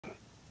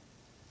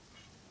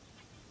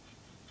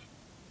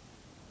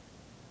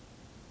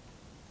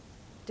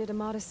Did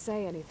Amadis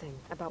say anything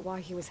about why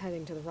he was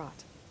heading to the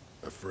rot?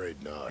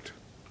 Afraid not.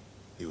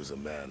 He was a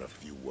man of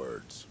few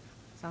words.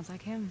 Sounds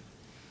like him.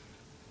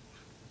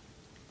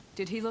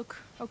 Did he look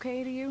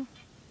okay to you?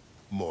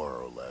 More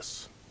or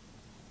less.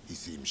 He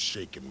seemed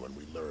shaken when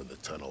we learned the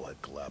tunnel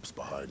had collapsed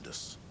behind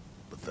us.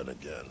 But then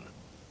again,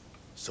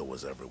 so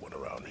was everyone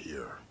around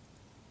here.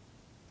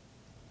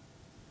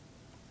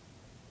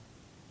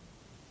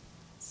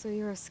 So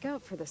you're a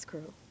scout for this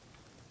crew.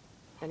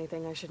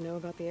 Anything I should know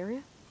about the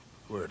area?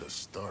 Where to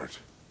start?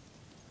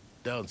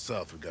 Down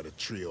south, we got a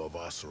trio of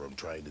Oseram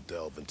trying to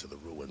delve into the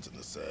ruins in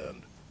the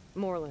sand.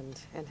 Moreland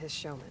and his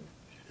showman.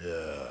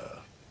 Yeah,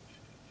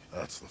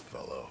 that's the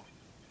fellow.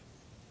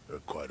 They're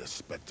quite a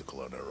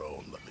spectacle on their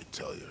own, let me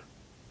tell you.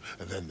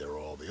 And then there are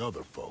all the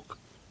other folk,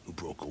 who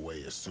broke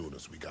away as soon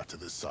as we got to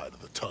this side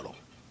of the tunnel.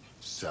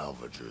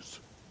 Salvagers,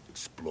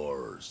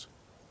 explorers,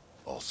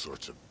 all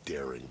sorts of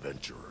daring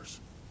venturers.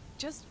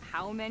 Just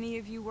how many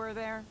of you were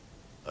there?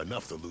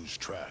 Enough to lose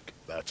track,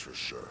 that's for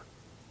sure.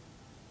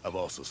 I've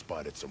also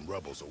spotted some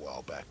rebels a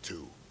while back,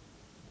 too.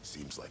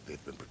 Seems like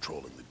they've been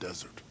patrolling the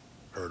desert.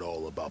 Heard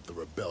all about the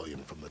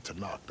rebellion from the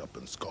Tanakh up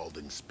in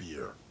Scalding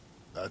Spear.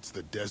 That's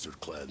the Desert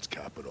Clan's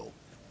capital,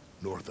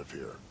 north of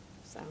here.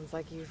 Sounds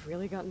like you've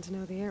really gotten to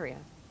know the area.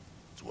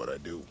 It's what I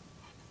do.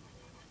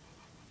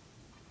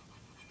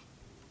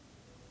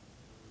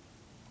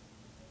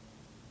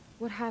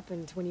 What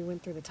happened when you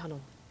went through the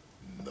tunnel?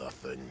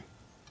 Nothing.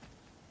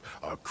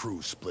 Our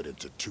crew split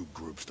into two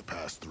groups to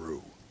pass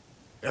through.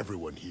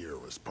 Everyone here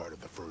was part of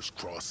the first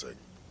crossing.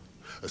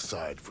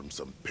 Aside from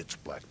some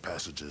pitch-black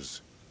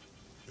passages,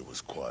 it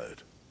was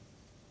quiet.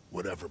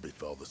 Whatever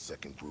befell the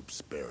second group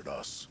spared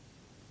us.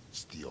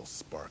 Steel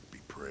Spark be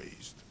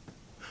praised.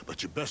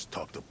 But you best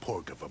talk to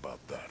Porgov about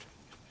that.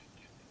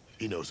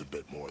 He knows a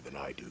bit more than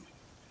I do.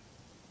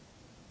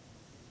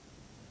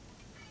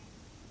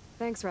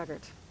 Thanks,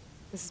 Raggart.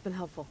 This has been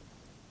helpful.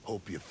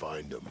 Hope you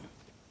find him.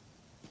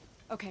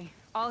 Okay,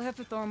 I'll head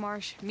for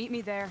Thormarsh. Meet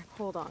me there.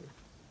 Hold on.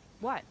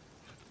 What?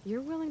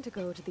 You're willing to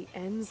go to the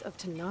ends of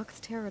Tanakh's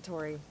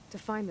territory to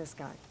find this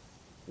guy.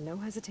 No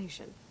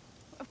hesitation.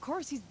 Of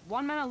course, he's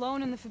one man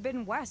alone in the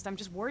Forbidden West. I'm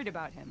just worried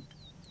about him.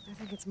 I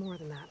think it's more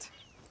than that.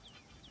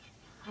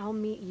 I'll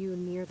meet you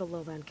near the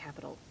lowland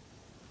capital.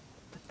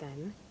 But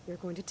then, you're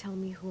going to tell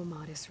me who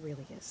Amadis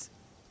really is.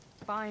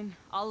 Fine,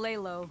 I'll lay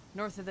low,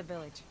 north of the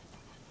village.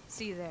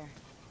 See you there.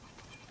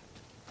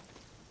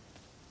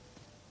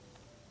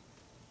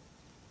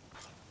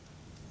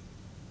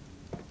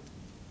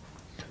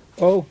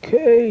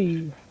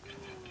 Okay.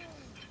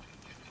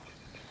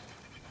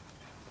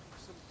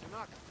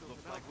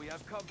 Looks like we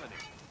have company.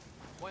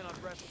 Why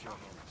not rest your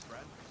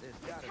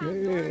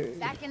Okay.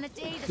 Back in the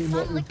day, See the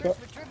what we sunlickers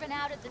got. were driven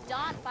out at the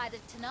dawn by the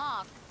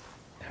Tanakh.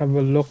 Have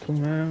a look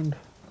around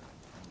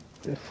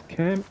this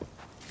camp.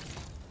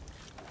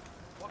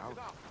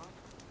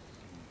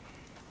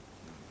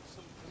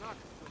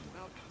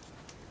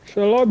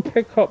 Shall I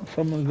pick up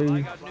some of I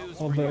these got news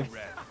for you, other?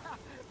 Red.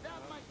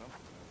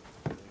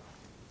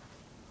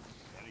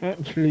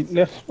 Actually,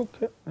 let's look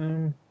at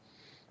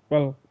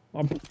well,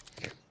 I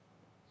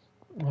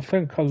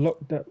think I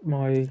looked at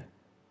my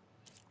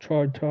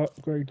tried to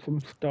upgrade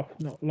some stuff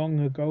not long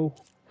ago.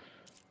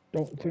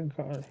 Don't think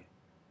I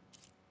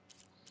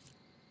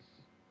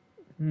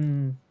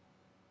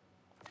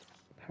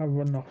have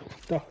enough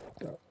stuff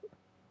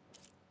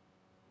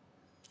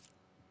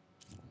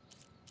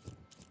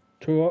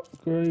to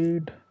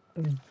upgrade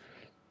and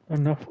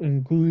enough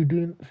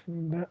ingredients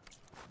and that.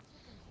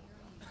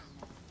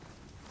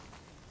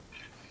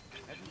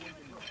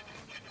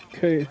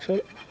 Okay, so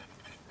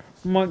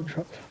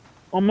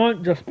I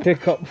might just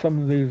pick up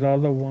some of these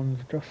other ones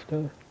just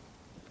to.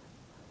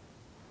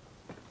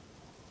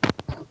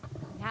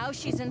 Now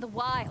she's in the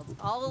wilds,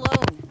 all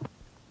alone.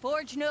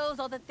 Forge knows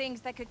all the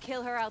things that could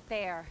kill her out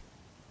there.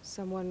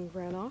 Someone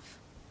ran off?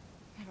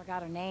 Never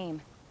got her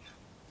name.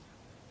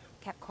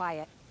 Kept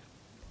quiet.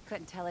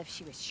 Couldn't tell if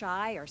she was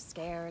shy or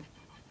scared.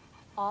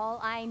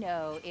 All I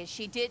know is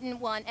she didn't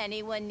want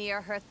anyone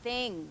near her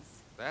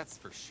things. That's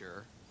for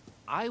sure.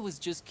 I was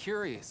just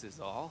curious is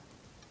all.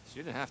 She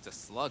didn't have to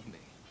slug me.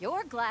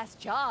 Your glass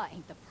jaw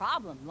ain't the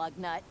problem,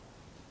 Lugnut.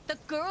 The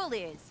girl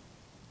is.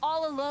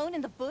 All alone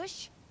in the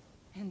bush.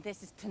 And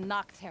this is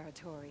Tanakh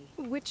territory.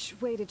 Which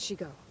way did she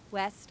go?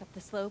 West, up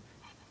the slope.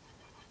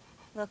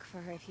 Look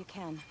for her if you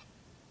can.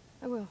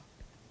 I will.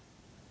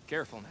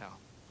 Careful now.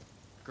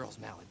 Girl's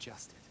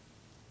maladjusted.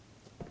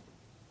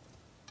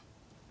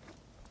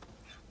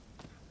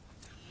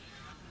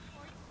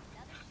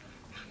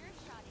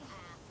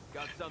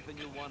 Got something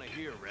you want to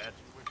hear, Red.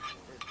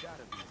 There's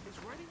gotta be. Is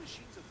writing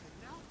machines a thing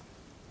now?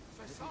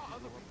 'Cause I saw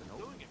other people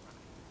doing it.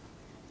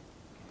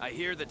 I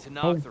hear the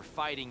Tanakh are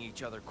fighting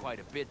each other quite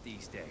a bit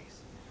these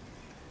days.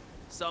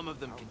 Some of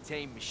them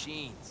contain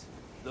machines.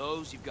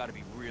 Those you've got to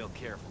be real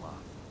careful of.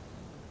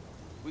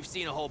 We've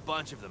seen a whole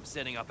bunch of them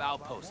setting up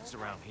outposts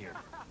around here.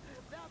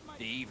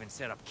 They even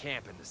set up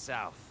camp in the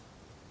south.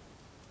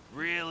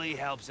 Really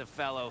helps a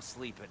fellow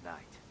sleep at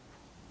night.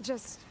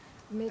 Just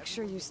make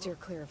sure you steer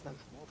clear of them.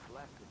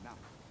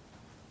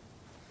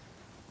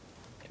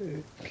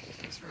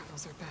 These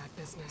rebels are bad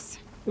business.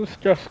 Let's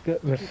just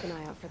get this. Keep an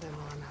eye out for them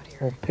while I'm out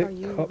Or here. pick Are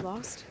you up.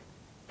 lost?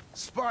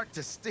 Spark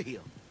to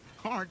steel.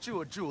 Aren't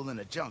you a jewel in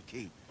a junk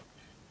heap?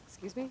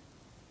 Excuse me?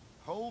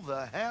 Hold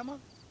the hammer?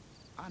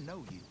 I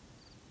know you.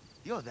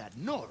 You're that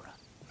Nora.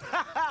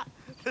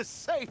 The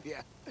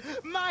savior.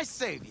 My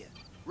savior.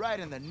 Right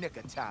in the nick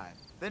of time.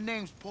 The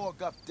name's Poor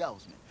Guff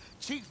Delvesman,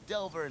 chief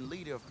delver and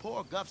leader of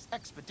Poor Guff's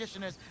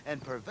expeditioners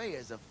and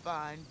purveyors of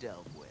fine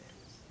delve wares.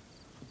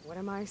 What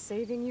am I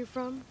saving you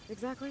from,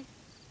 exactly?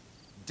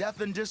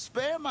 Death and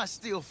despair, my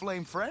steel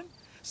flame friend.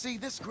 See,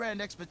 this grand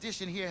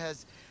expedition here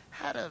has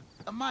had a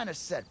minor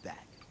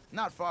setback.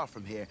 Not far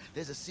from here,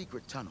 there's a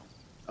secret tunnel.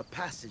 A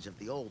passage of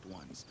the old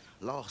ones,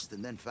 lost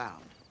and then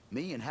found.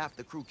 Me and half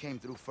the crew came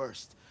through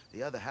first.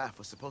 The other half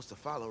was supposed to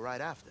follow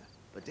right after.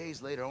 But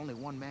days later, only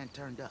one man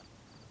turned up,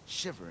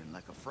 shivering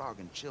like a frog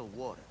in chill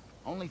water.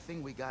 Only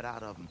thing we got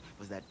out of him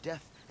was that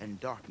death and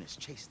darkness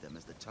chased them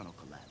as the tunnel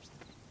collapsed.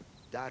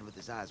 Died with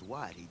his eyes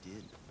wide, he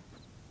did.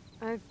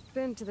 I've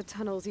been to the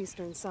tunnel's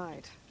eastern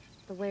side.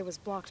 The way was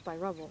blocked by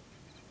rubble.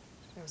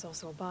 There was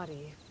also a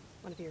body,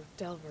 one of your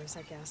delvers,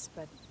 I guess,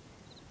 but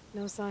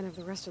no sign of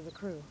the rest of the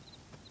crew.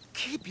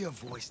 Keep your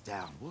voice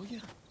down, will you?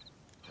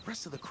 The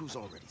rest of the crew's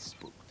already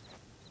spooked.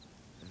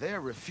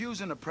 They're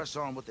refusing to press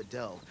on with the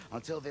delve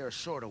until they're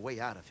assured a way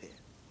out of here.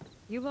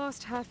 You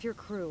lost half your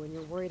crew and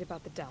you're worried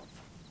about the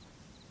delve.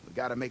 We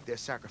gotta make their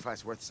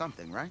sacrifice worth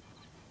something, right?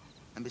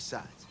 And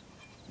besides,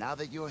 now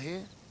that you're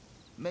here,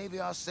 maybe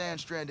our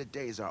sand-stranded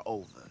days are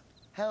over.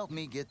 Help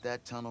me get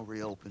that tunnel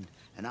reopened,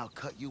 and I'll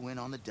cut you in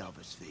on the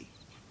delver's fee.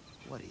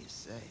 What do you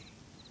say?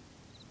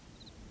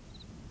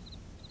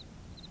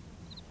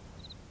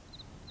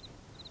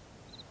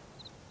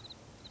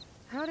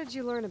 How did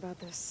you learn about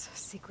this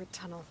secret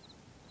tunnel?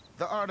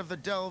 The art of the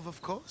delve,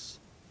 of course.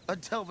 A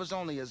delver's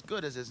only as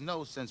good as his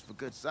nose sense for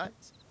good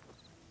sights.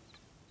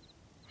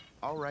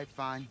 All right,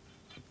 fine.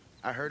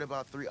 I heard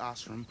about 3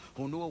 Osram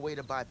who knew a way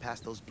to bypass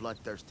those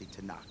bloodthirsty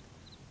Tanakh.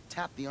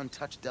 Tap the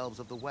untouched delves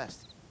of the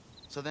West.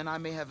 So then I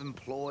may have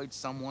employed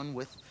someone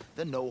with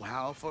the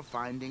know-how for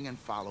finding and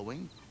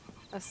following.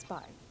 A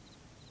spy.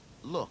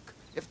 Look,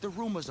 if the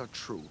rumors are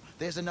true,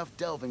 there's enough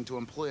delving to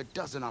employ a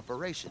dozen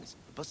operations.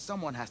 But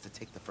someone has to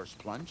take the first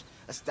plunge,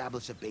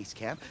 establish a base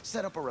camp,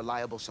 set up a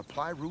reliable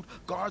supply route,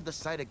 guard the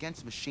site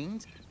against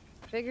machines.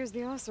 Figures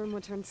the Osram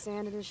would turn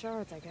sand into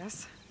shards, I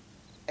guess.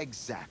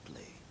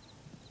 Exactly.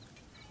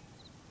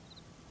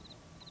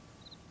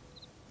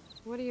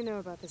 What do you know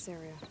about this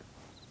area?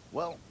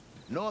 Well,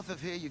 north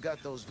of here you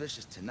got those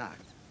vicious Tanakh.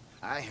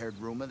 I heard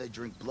rumor they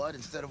drink blood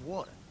instead of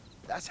water.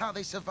 That's how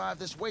they survive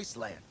this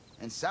wasteland.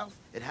 And south,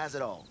 it has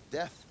it all.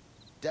 Death,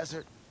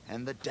 desert,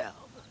 and the delve.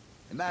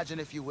 Imagine,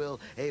 if you will,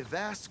 a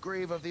vast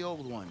grave of the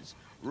old ones.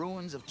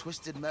 Ruins of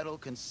twisted metal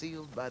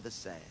concealed by the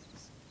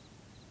sands.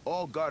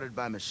 All guarded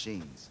by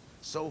machines.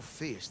 So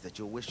fierce that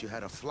you'll wish you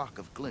had a flock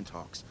of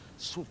glinthawks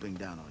swooping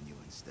down on you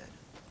instead.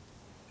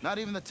 Not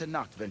even the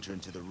Tanakh venture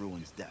into the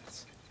ruins'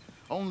 depths.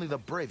 Only the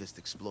bravest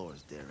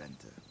explorers dare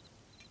enter.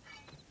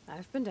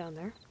 I've been down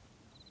there.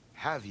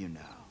 Have you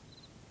now?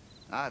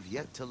 I've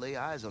yet to lay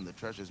eyes on the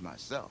treasures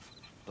myself,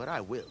 but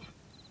I will.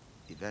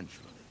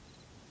 Eventually.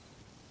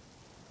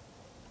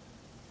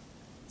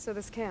 So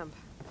this camp,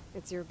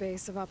 it's your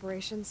base of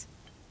operations?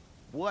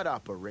 What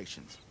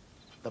operations?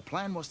 The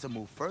plan was to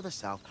move further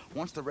south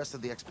once the rest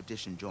of the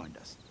expedition joined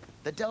us.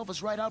 The delve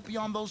is right out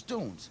beyond those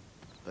dunes.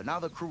 But now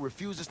the crew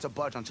refuses to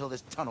budge until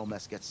this tunnel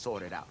mess gets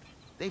sorted out.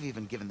 They've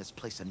even given this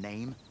place a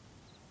name.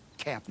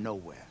 Camp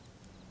Nowhere.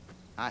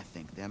 I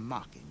think they're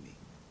mocking me.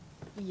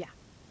 Yeah,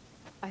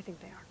 I think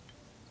they are.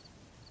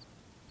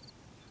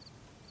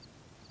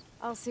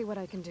 I'll see what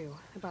I can do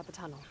about the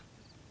tunnel.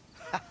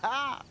 Ha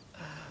ha!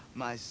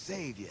 My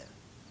savior.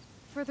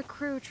 For the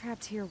crew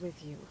trapped here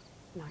with you,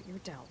 not your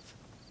delve.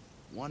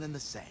 One and the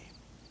same.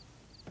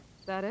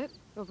 That it?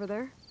 Over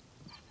there?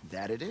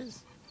 That it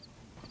is.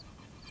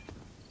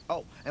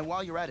 Oh, and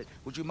while you're at it,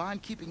 would you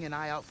mind keeping an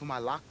eye out for my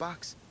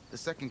lockbox? The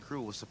second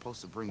crew was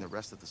supposed to bring the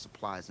rest of the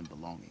supplies and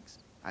belongings.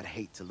 I'd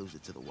hate to lose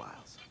it to the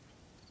wilds.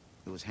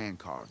 It was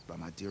hand-carved by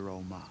my dear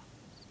old ma.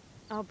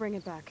 I'll bring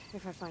it back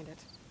if I find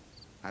it.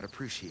 I'd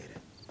appreciate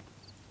it.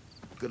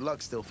 Good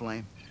luck, Still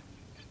Flame.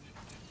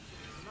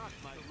 Not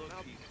my look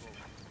people.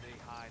 They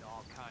hide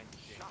all kinds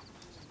of things.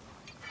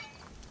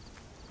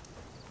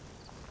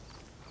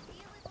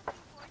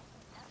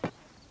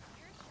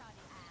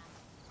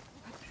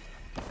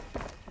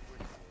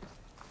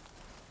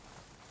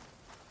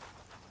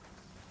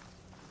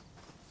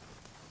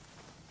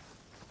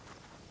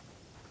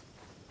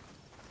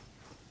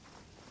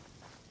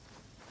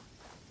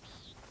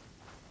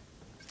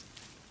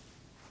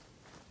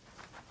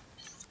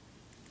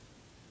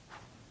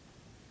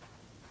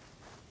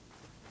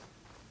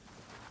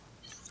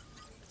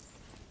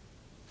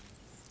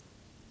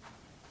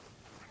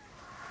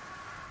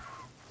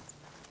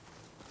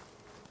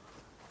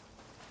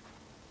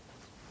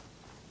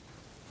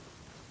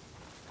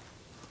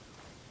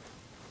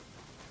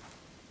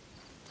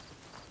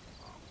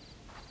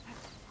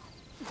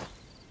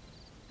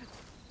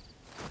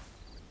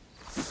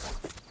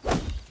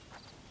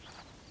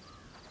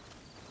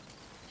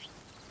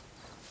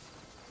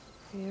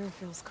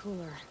 feels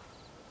cooler.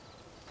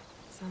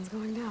 Sun's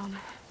going down.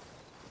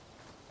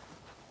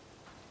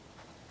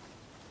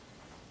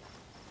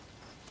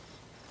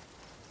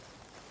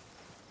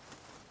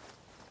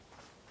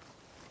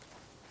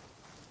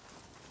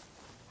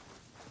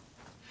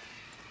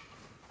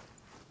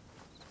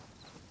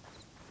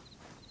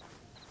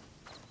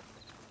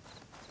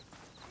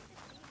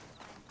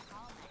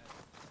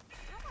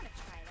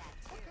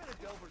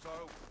 Delvers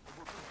are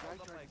we're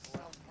pulled up by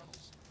south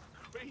tunnels.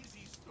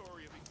 Crazy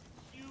story of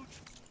a huge.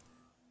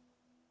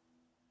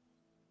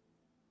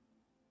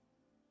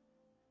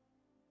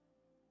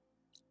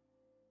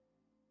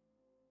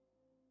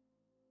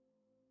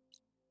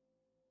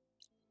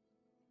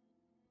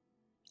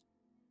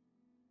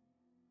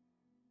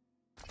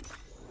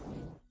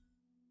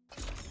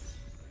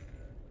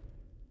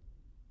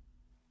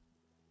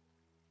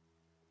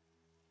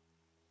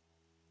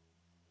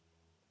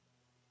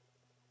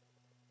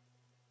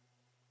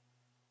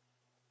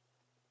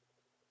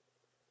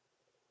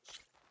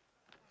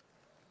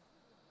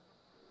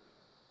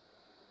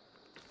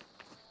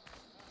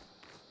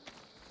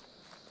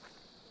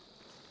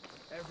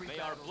 May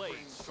our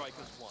blades strike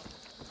as one.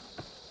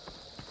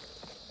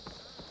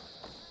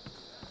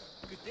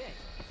 Good day.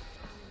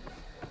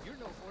 You're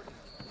no ordinary.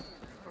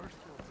 First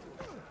kill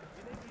too.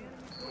 You think the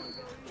enemy's going to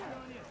go easy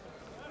on you?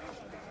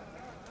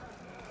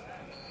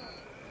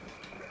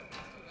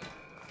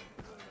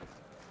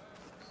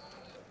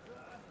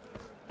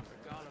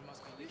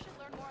 You should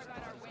learn more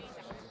about our ways.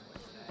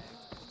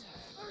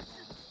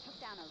 Took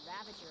down a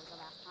ravager the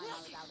last time I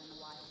was out in the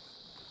wild.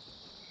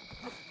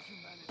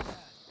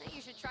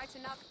 You should try to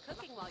knock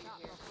cooking while you're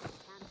here.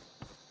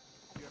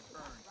 You're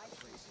burned.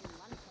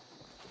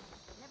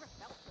 Never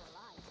felt so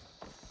alive.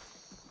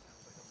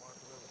 Sounds like a Mark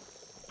Lily.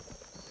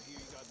 I hear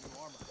you got new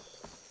armor.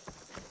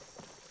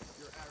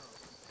 Your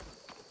arrows.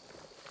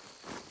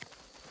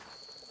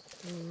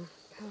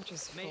 Pouch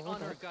is May full,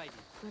 honor but guide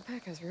you. my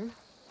pack has room.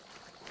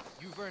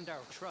 You've earned our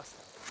trust.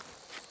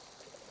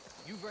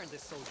 You've earned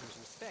this soldier's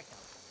respect.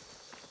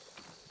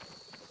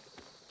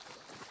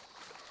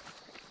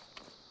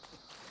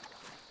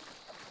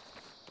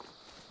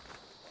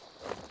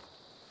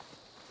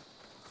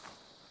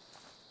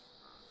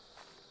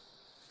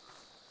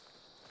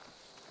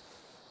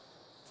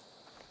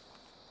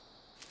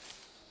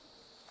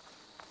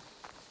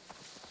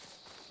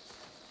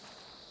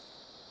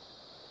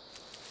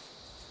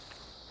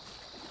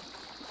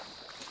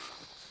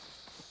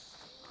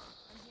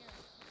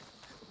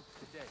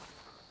 Today.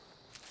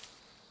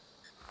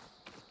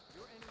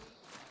 Your enemy.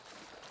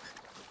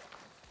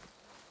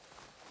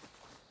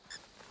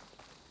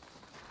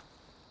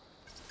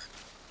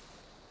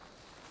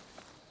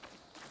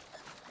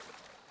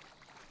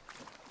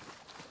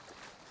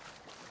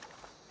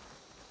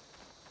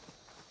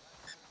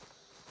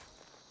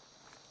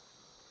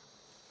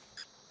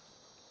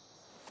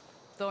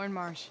 Thorn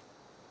Marsh.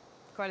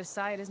 Quite a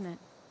sight, isn't it?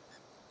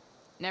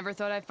 Never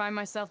thought I'd find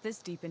myself this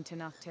deep in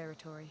Tanakh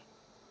territory.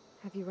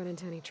 Have you run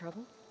into any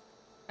trouble?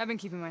 I've been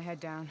keeping my head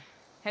down.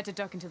 Had to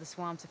duck into the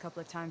swamps a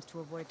couple of times to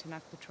avoid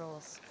Tanakh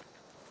patrols.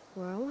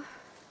 Well,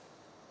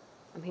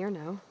 I'm here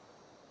now,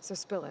 so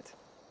spill it.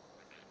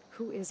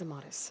 Who is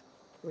Amatis,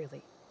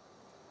 really?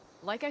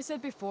 Like I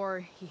said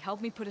before, he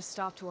helped me put a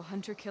stop to a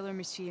hunter-killer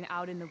machine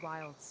out in the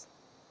wilds.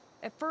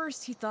 At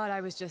first, he thought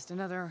I was just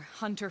another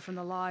hunter from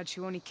the lodge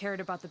who only cared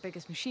about the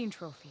biggest machine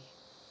trophy.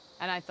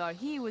 And I thought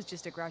he was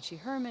just a grouchy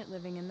hermit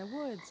living in the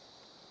woods.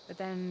 But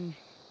then,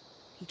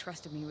 he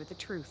trusted me with the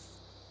truth.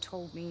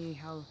 Told me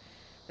how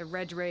the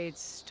Red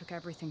Raids took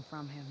everything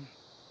from him.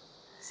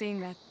 Seeing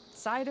that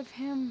side of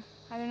him,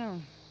 I don't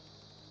know,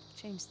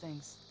 changed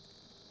things.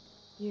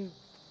 You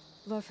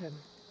love him,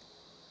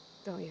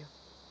 don't you?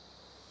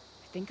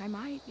 I think I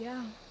might,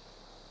 yeah.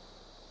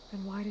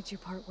 Then why did you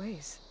part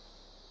ways?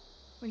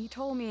 When he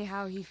told me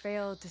how he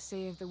failed to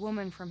save the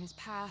woman from his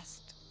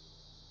past,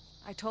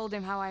 I told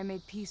him how I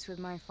made peace with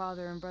my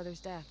father and brother's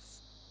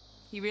deaths.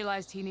 He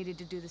realized he needed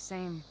to do the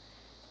same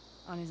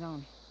on his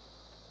own.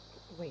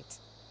 Wait.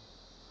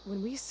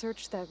 When we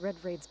searched that Red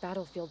Raid's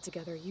battlefield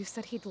together, you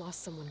said he'd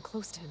lost someone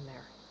close to him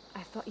there.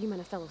 I thought you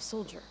meant a fellow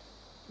soldier.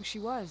 She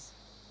was.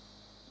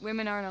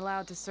 Women aren't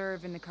allowed to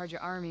serve in the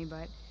Karja army,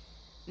 but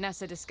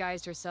Nessa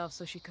disguised herself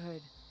so she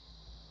could.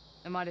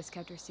 Amatis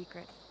kept her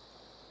secret.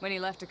 When he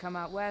left to come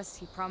out west,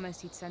 he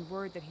promised he'd send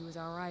word that he was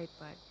all right,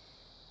 but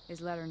his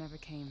letter never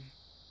came.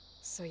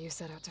 So you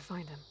set out to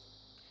find him.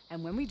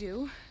 And when we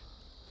do,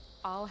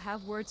 I'll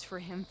have words for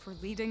him for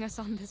leading us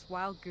on this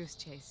wild goose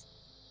chase.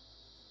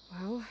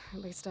 Well,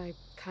 at least I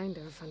kind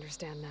of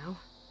understand now.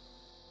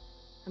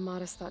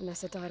 Amatis thought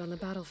Nessa died on the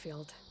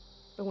battlefield.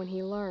 But when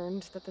he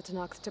learned that the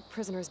Tanakh took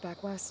prisoners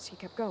back west, he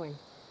kept going.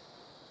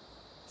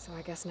 So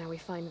I guess now we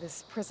find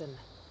this prison,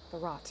 the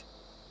Rot.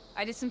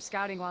 I did some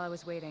scouting while I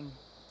was waiting.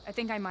 I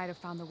think I might have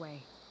found the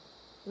way.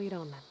 Lead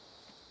on then.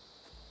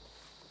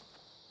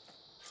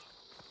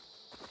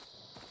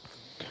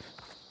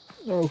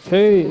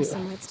 Okay. Nessa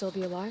might still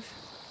be alive?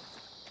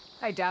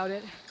 I doubt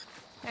it.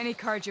 Any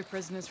Karja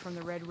prisoners from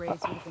the Red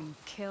Raids would have been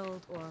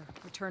killed or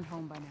returned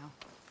home by now.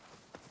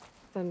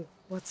 Then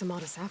what's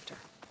Amatis after?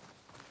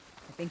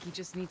 I think he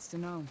just needs to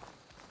know.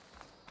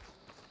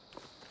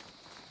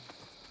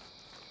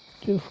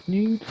 Just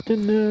needs to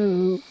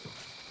know.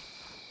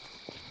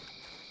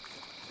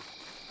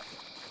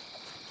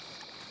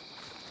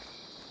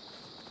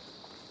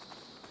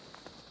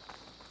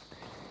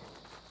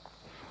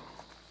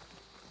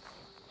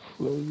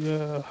 So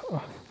yeah,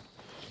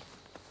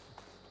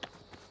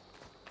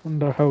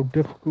 wonder how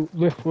difficult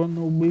this one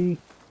will be.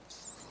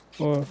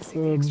 But Save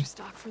the extra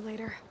stock for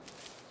later.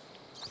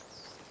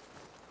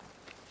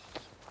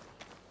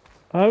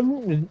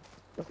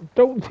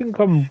 don't think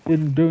I've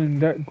been doing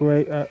that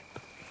great at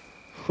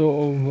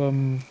sort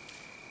of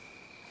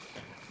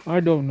I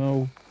don't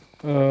know,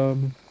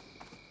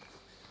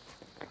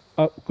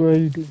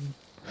 upgrading.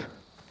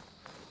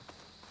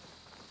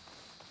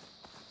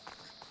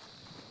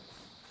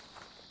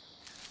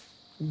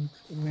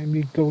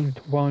 Maybe going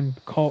to find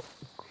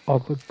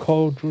other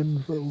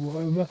cauldrons or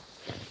whatever.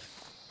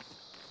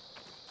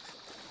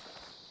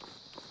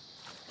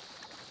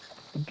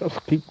 But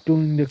just keep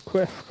doing the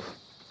quests.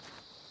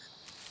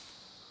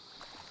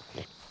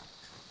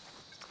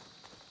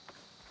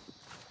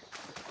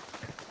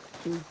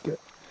 So get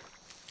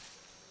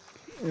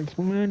as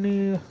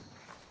many.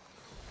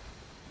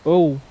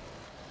 Oh,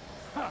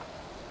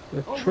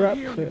 the trap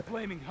Here, here. you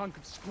flaming hunk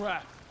of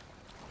scrap.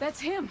 That's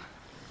him!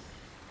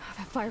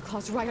 That fire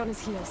claw's right on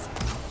his heels.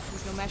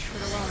 He's no match for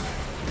the lone.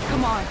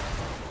 Come on!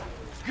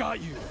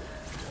 Got you.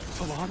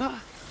 Talana?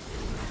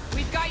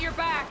 We've got your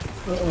back!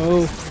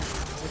 Uh-oh.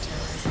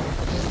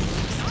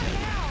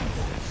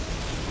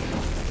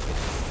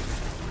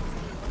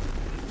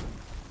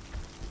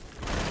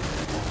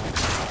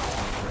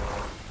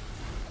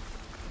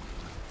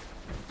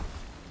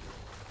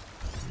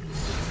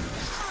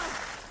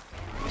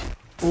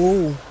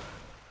 Oh.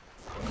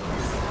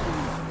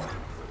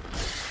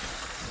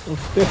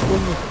 What's this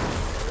one?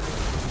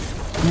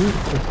 Use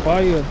the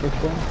fire, this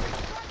one.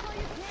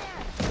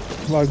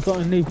 Have I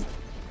got any?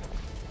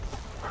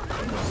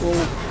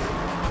 Oh.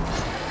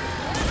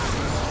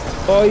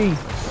 Oi!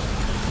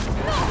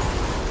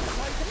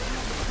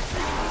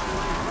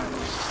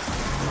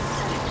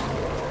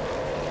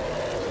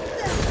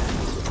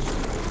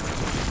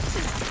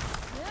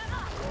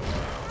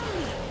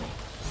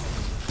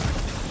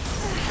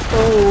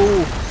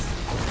 Oh!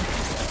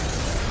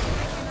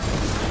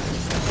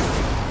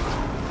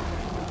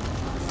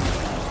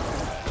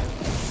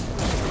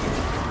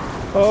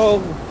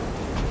 Oh!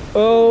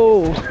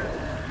 Oh!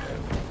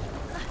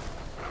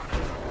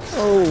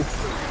 Oh!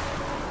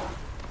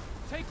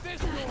 Take this.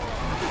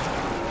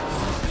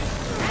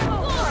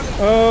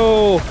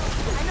 Oh!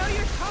 I know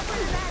you're tougher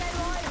than that,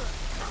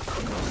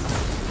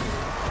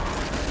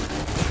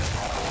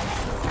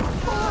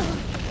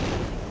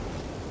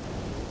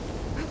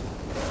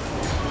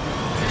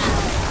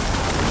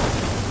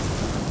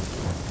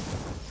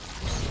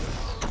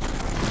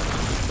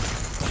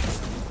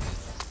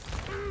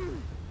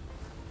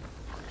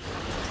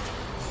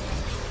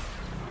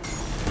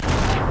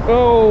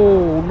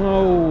 Oh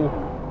no!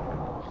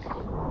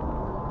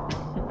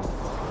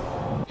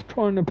 Just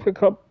trying to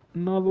pick up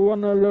another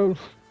one of those.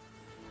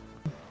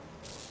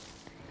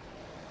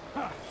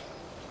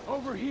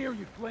 Over here,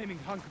 you flaming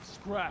hunk of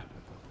scrap.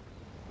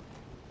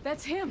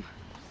 That's him!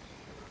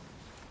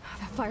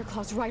 That fire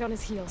claw's right on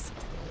his heels.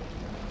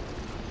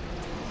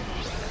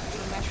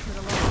 No match for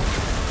the lone.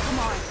 Come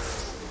on!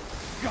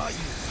 Got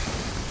you.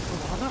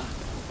 Talana?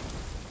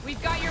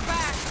 We've got your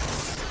back!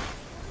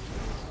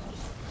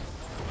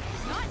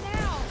 Not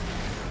now!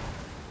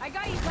 I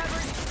got you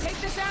covered! Take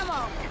this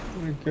ammo!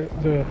 Let me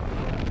get the.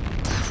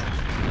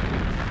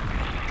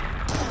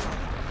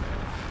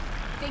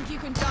 Think you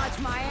can dodge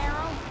my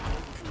arrow?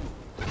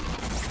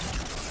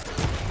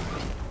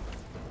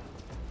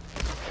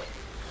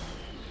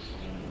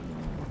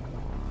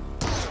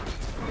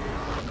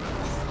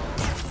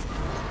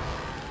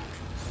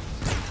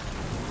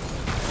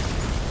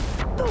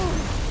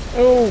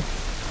 Oh!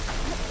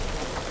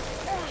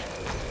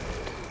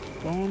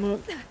 Darn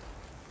it.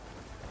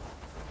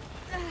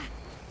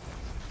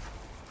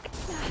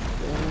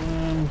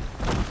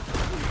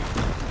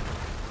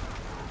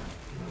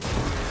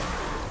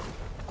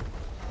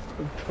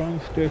 I'm trying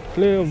to stay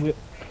clear of it.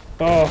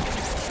 Oh!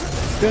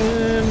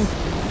 Damn!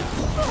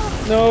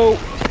 No!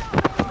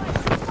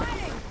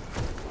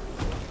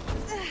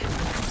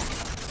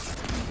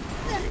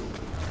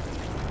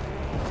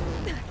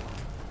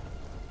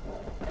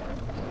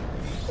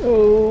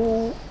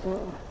 Oh!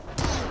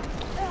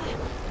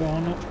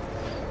 Darn it.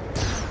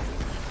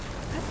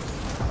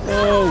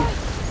 Oh!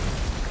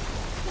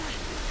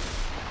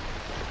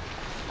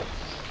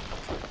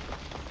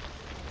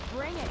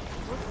 Bring it.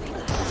 We'll see.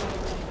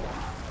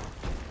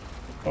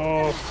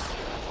 Oh!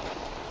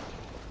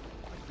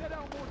 Set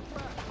out more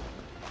traps.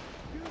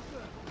 Use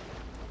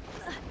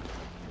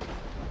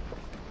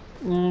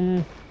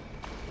them.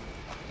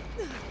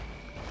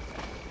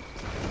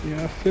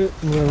 Yes, it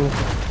will.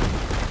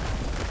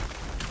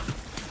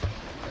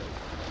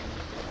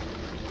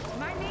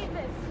 Might need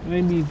this.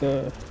 Maybe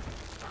the.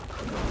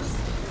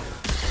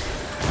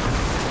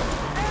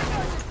 There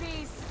goes a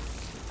piece.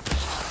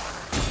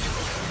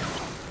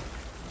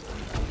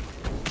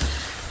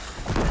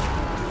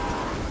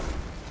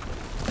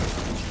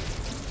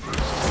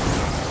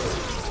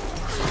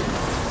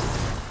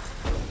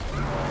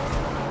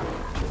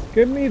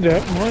 Give me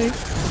that, Mike.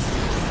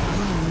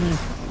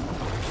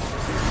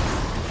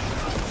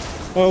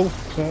 Oh,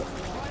 that.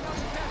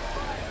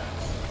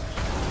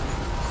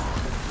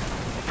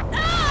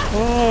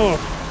 Oh.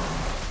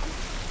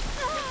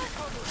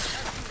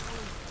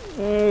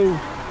 Oh.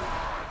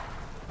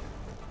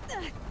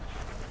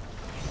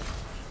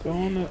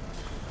 Darn it.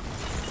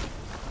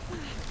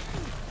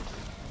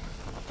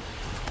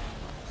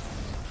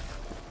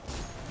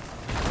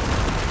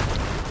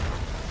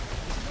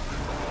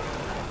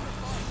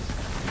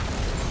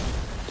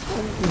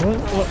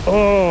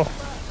 Oh.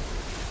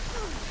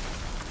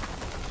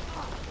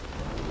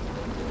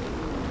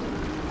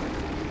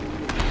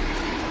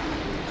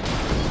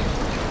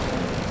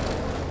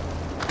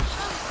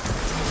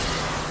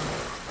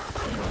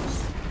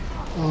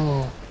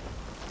 Oh.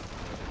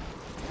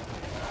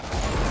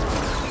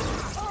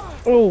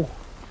 Oh.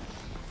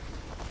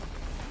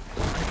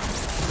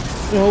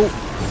 No.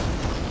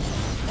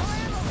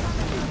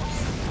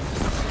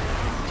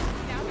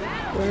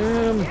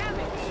 Damn.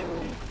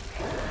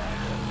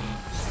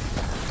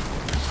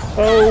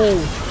 Oh.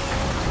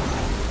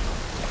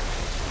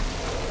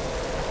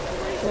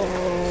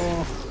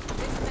 Oh.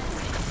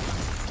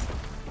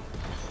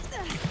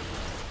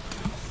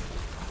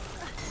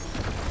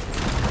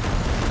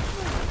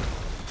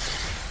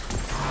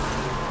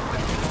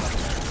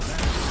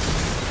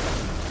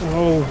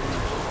 Oh.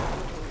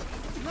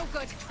 No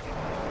good.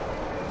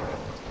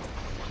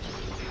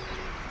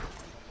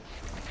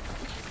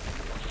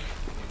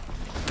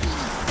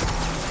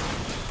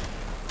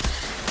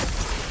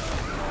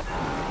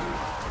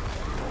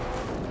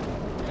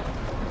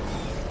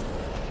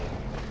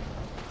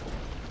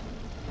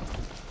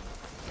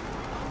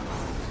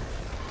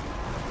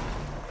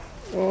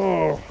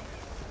 Oh.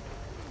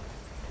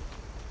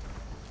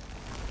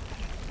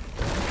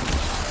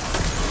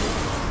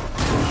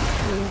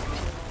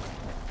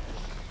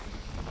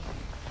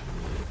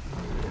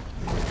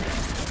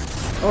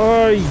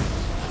 Ay.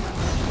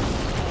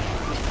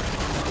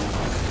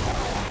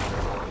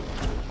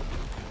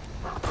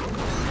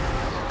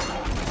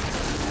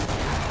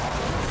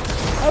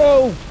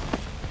 Oh.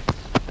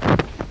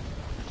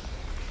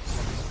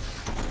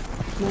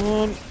 Come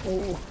on.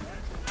 Oh.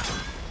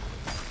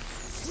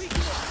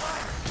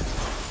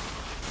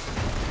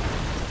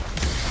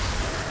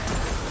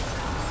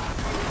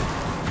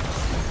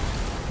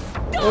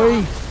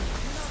 Oi.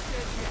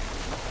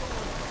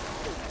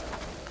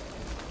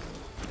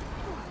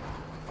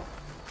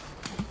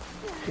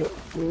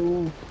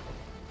 Oh.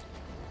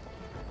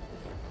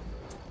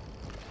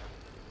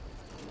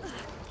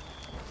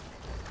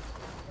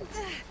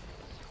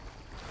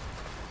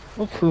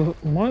 What's the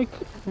mic?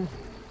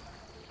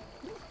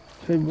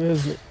 Hey,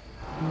 where's it?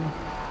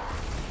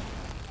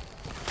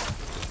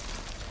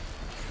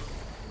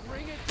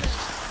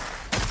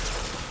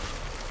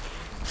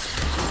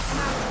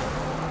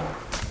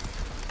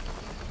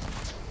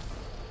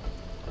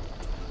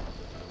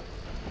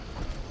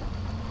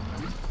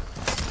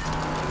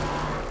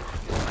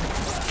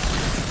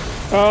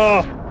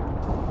 Ah!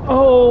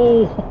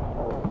 Oh!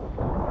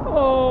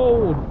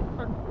 Oh!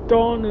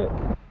 Darn it!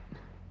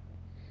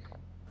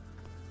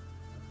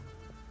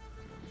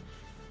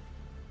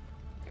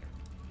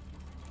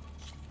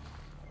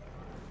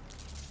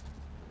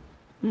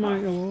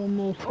 Might have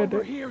almost hit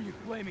Over it. here, you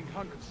flaming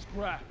hunk of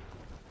scrap.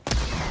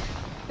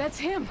 That's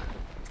him.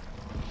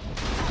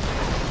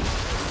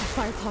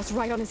 Fireclaw's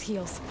right on his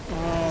heels.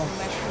 Oh.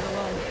 Left it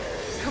alone.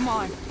 Come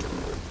on.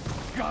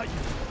 Got you.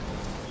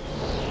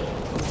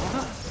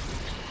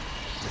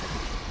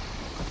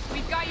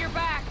 We've got your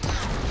back.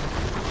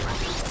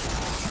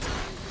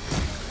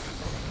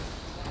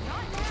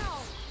 Not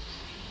now.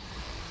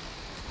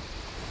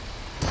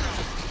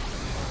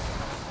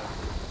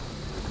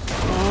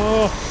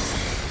 Oh.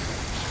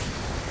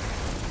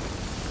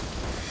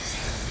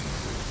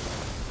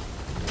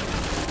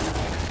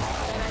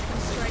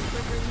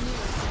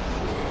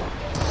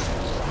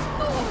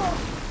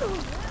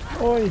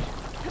 Oi.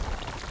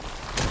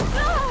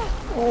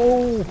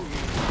 Oh.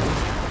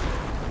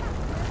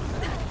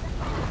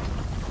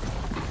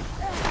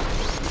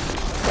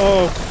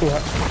 Oh,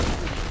 crap.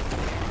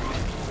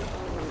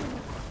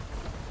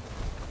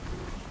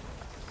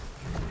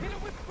 Hit it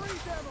with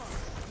freeze ammo.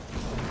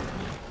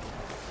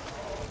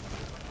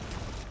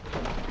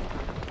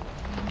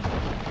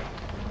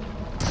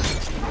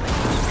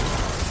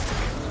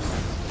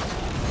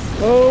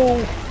 Oh.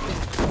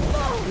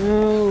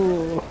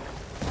 No.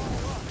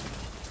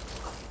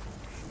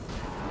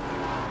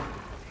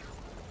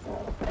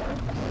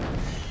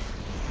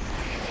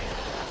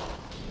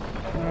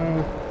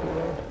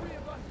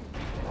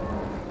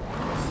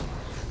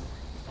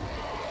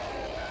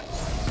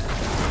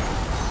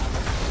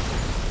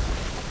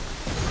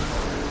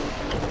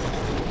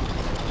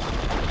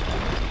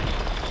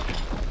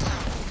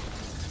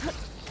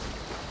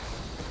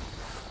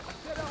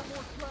 Get out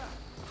more scrap.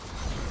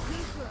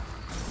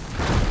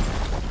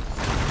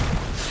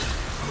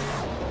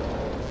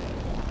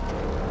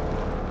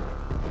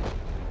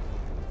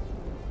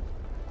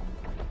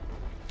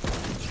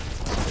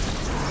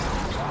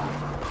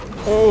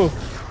 Oh.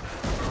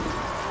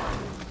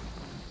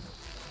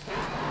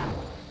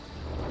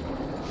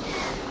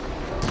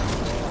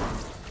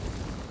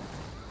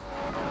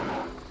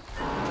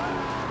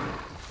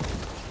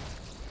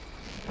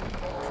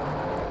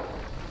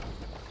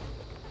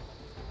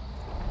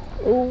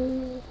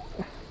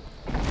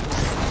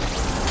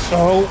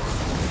 Oh,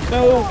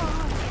 no.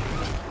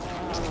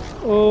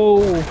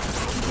 Oh.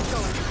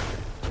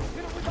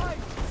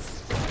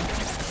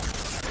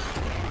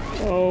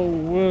 Oh,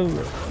 will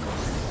it?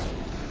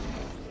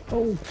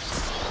 Oh.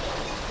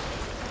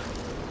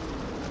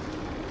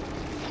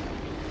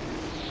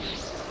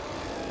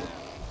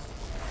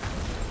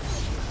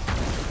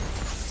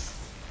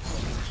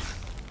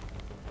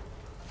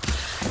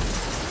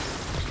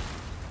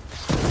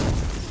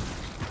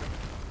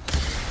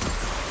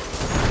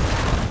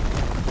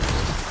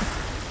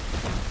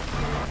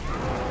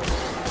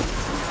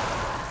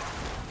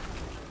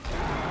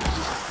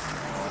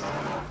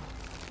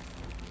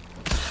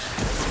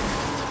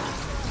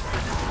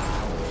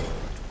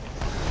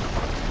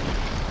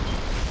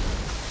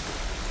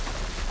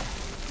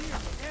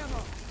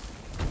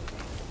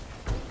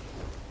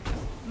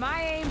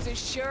 My aim's as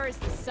sure as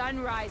the sun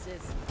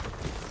rises.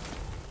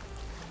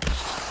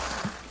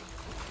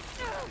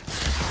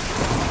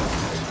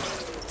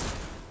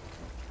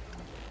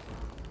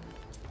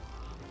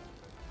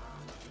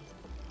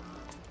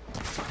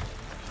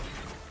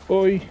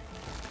 Oi.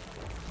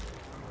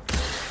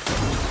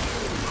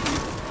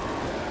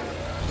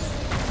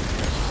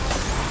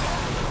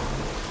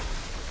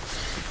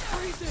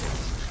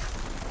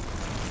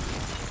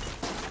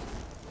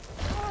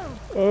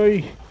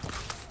 Oi.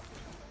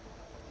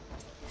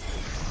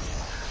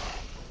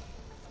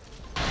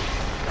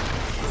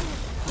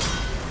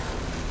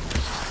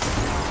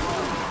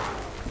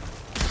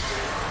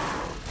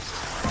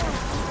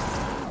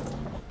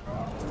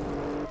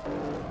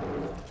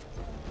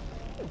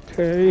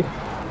 Okay.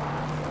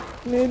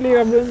 Nearly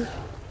haven't.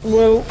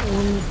 Well,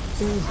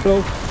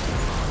 close.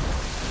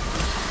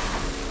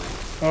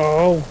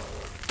 Oh.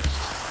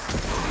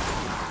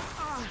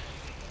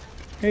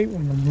 Hate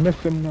when I miss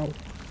him now.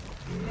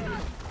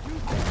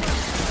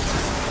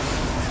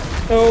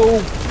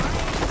 Oh.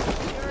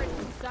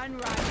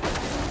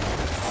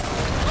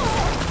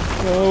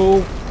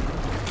 No.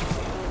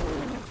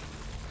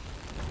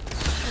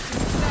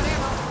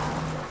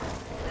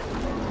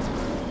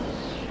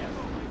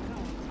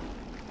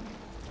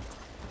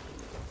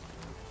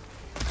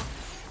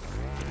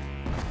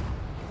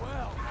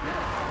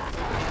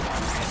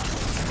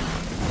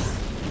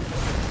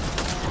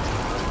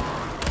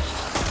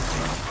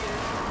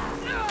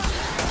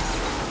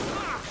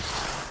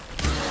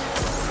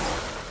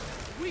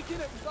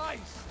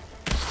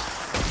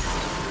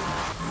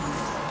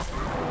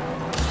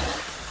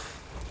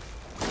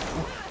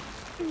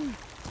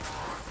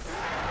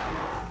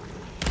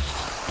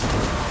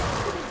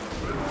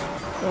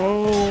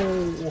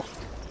 Oh.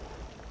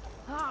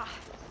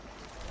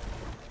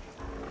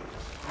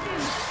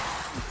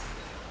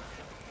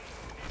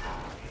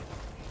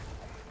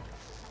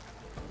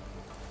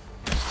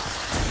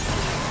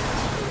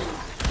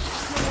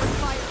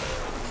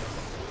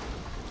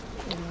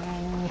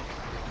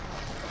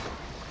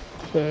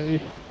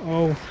 Okay.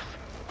 Oh.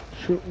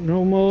 Shoot,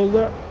 no more of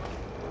that.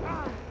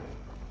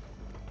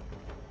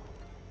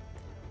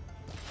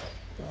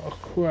 Oh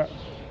crap.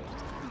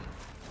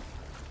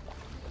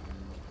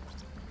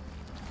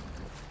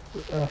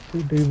 I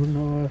don't even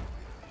know.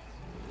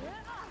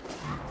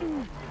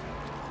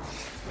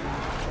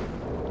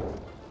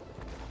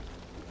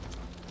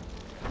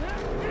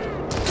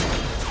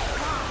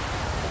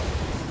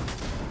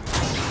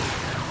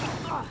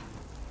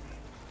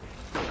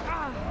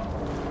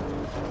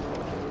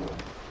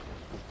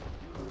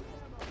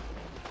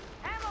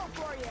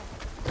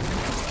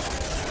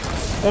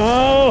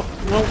 Oh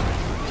no!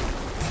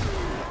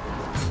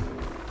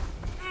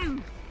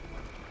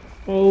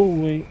 Oh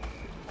wait.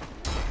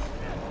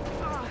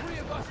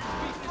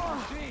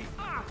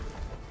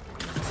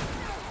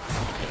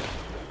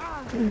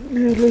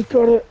 Nearly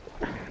got it.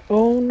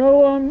 Oh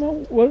no, I'm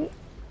not. Well,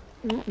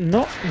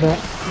 not that.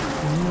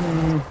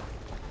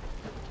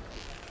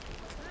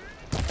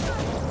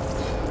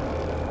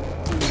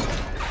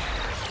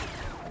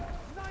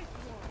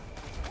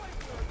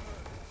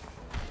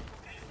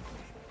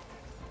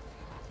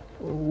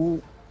 Oh.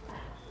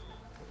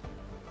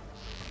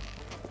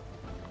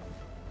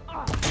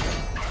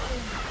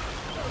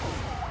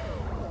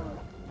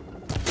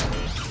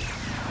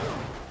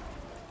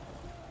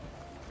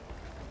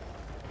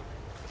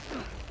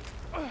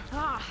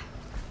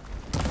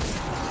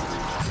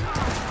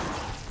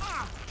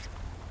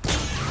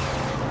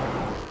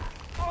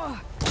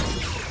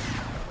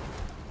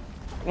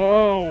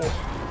 Oh.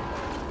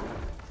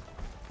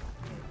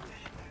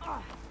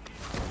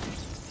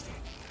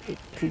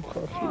 It's too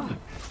costly.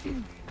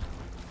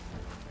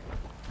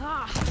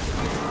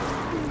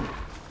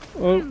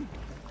 Oh.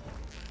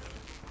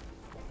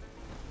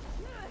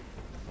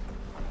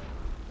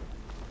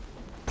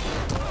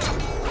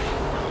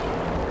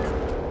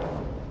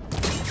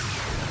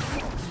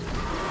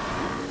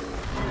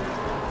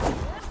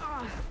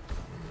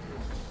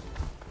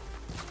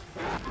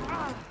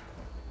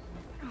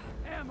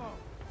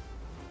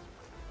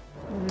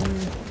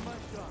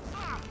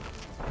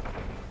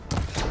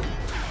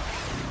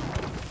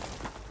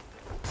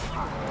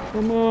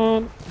 Come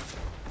on.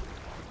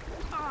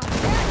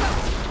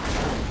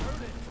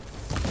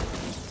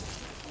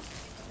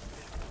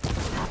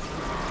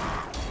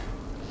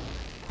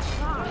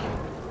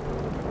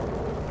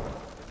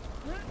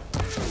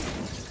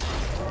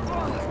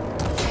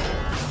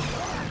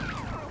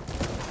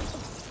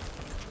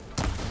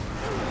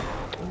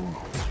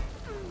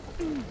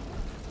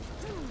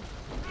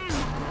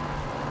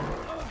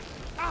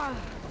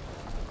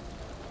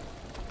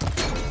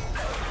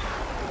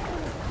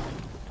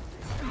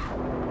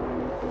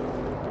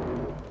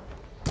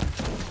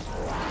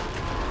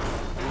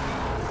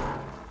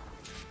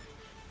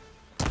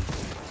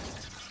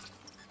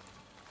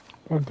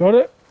 I got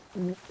it.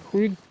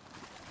 We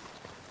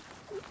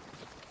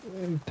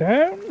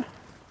down.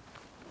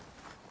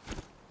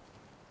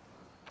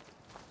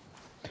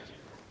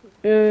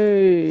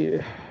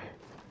 Hey,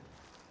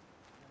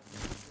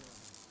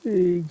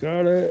 he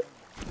got it.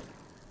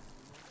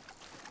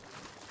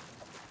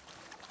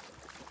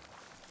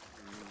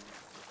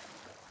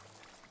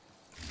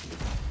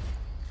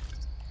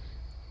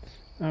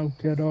 I'll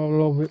get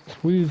all of its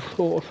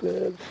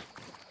resources.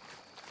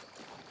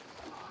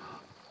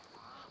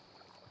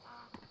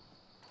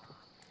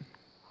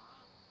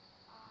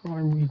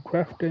 I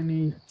recraft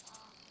anything.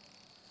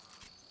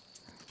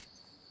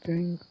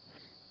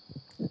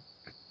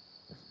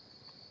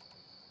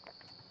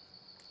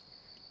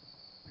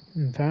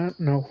 That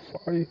no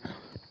fire.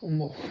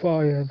 Almost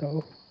fire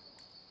though.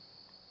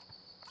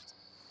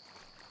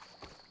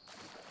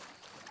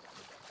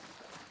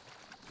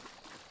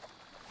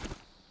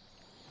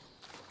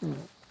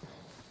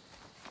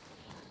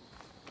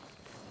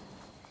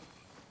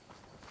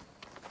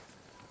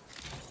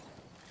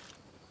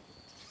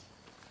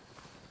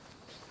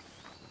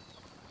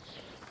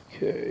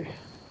 Okay.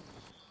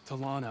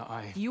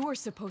 Talana, You were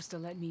supposed to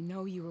let me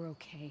know you were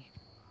okay.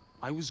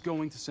 I was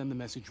going to send the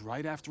message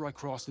right after I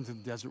crossed into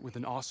the desert with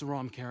an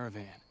Oseram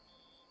caravan.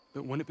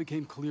 But when it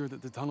became clear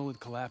that the tunnel had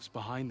collapsed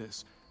behind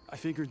us, I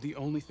figured the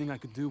only thing I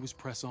could do was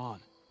press on.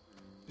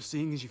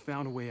 Seeing as you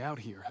found a way out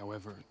here,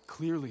 however,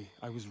 clearly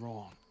I was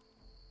wrong.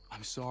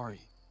 I'm sorry.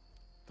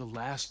 The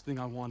last thing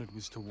I wanted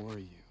was to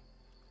worry you.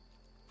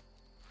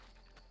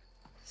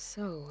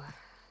 So,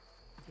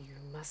 you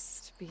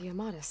must be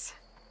Amatis.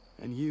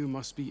 And you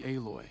must be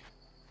Aloy.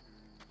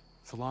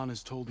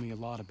 Talana's told me a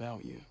lot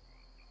about you.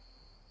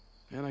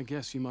 And I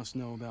guess you must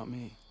know about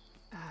me.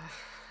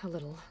 A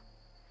little.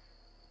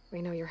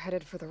 We know you're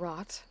headed for the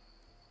rot.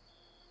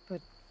 But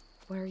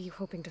what are you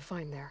hoping to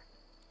find there?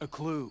 A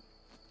clue.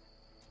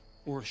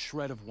 Or a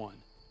shred of one.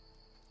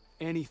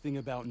 Anything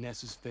about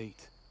Ness's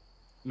fate.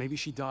 Maybe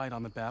she died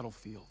on the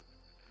battlefield.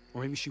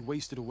 Or maybe she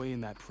wasted away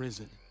in that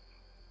prison.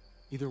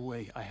 Either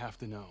way, I have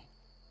to know.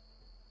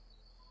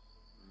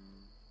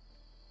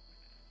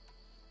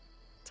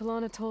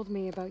 Talana told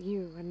me about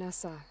you and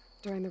Nessa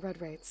during the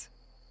Red Raids.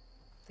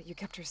 That you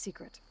kept her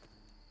secret.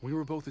 We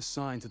were both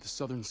assigned to the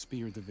Southern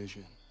Spear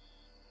Division.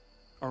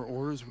 Our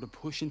orders were to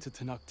push into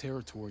Tanakh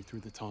territory through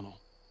the tunnel.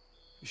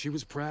 She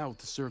was proud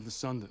to serve the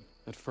Sundom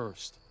at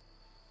first.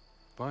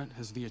 But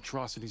as the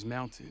atrocities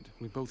mounted,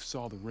 we both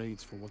saw the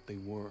raids for what they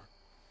were.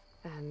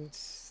 And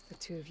the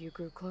two of you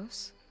grew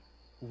close?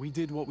 We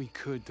did what we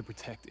could to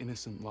protect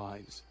innocent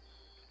lives.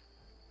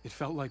 It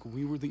felt like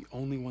we were the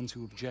only ones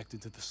who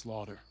objected to the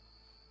slaughter.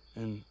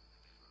 And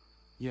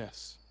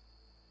yes,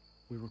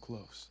 we were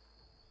close.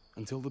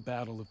 Until the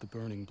Battle of the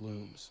Burning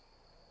Blooms.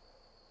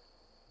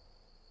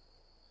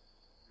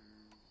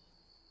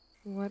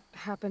 What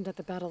happened at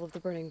the Battle of the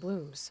Burning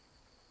Blooms?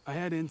 I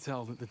had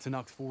intel that the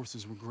Tanakh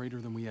forces were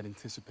greater than we had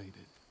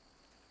anticipated.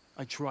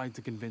 I tried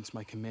to convince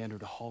my commander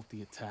to halt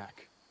the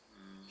attack.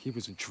 He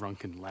was a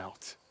drunken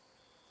lout.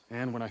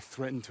 And when I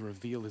threatened to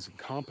reveal his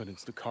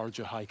incompetence to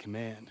Karja High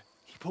Command,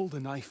 he pulled a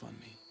knife on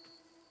me.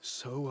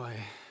 So I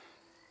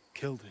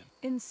killed him.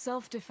 In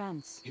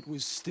self-defense. It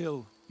was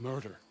still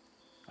murder.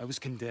 I was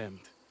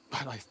condemned,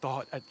 but I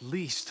thought at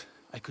least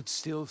I could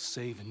still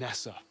save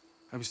Nessa.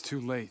 I was too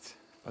late.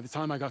 By the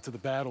time I got to the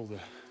battle, the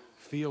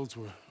fields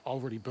were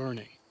already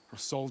burning. Our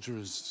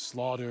soldiers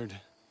slaughtered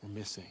or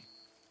missing.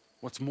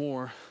 What's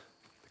more,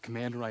 the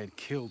commander I had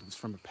killed was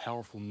from a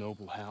powerful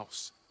noble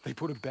house. They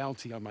put a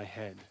bounty on my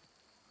head.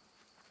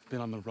 Been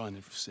on the run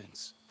ever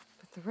since.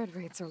 But the Red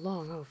Raids are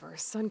long over.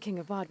 Sun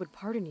King Avad would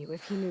pardon you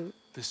if he knew...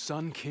 The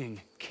Sun King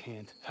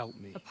can't help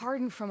me. A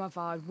pardon from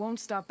Avad won't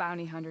stop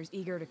bounty hunters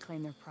eager to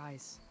claim their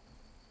prize.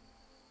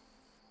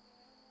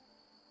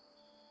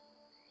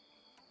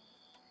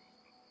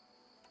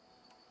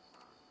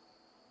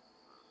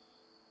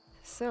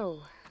 So,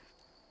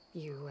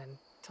 you and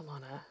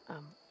Talana,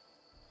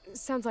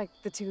 sounds like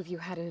the two of you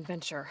had an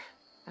adventure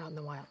out in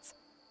the wilds.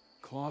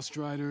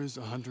 Clawstriders,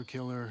 a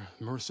hunter-killer,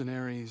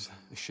 mercenaries,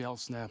 a shell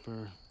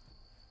snapper.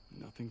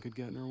 Nothing could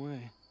get in her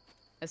way.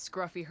 A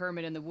scruffy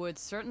hermit in the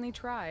woods certainly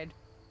tried.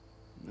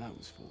 That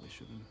was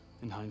foolish of him,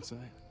 in hindsight.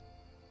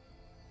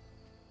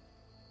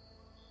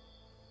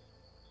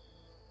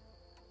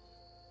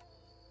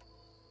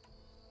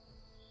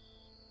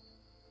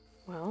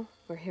 Well,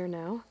 we're here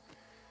now,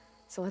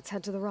 so let's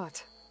head to the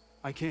rot.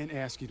 I can't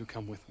ask you to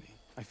come with me.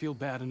 I feel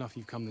bad enough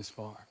you've come this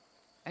far.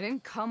 I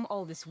didn't come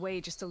all this way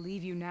just to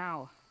leave you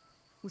now.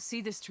 We'll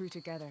see this through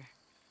together.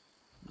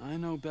 I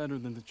know better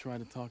than to try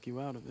to talk you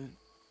out of it.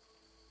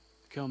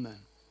 Come then.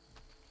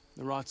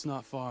 The rot's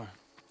not far.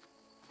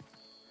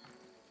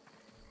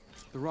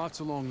 The rot's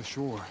along the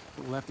shore,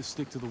 but we'll have to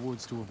stick to the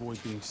woods to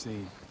avoid being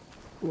seen.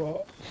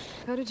 What?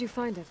 How did you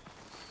find it?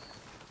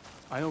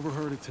 I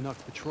overheard a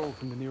Tanakh patrol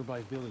from the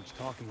nearby village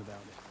talking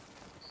about it.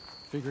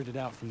 Figured it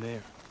out from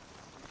there.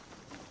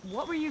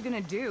 What were you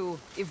gonna do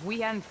if we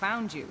hadn't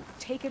found you?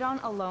 Take it on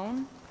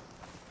alone?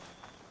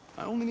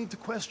 I only need to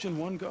question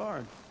one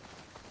guard.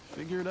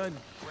 Figured I'd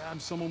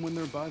grab someone when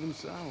they're by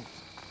themselves.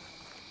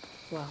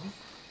 Well,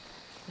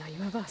 now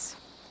you have us.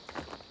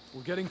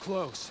 We're getting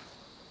close.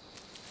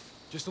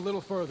 Just a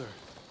little further.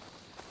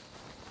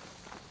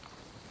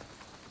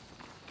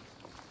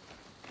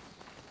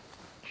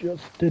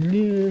 Just a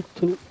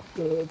little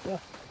further.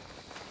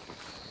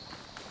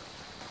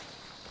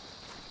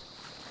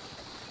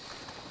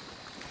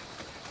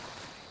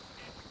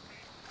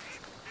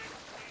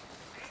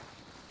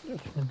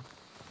 This one.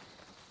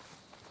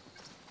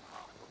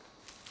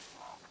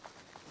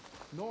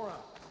 Nora,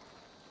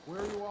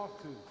 where are you off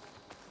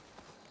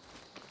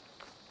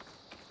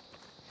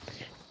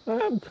to?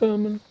 I'm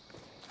coming.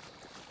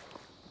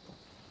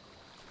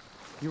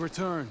 You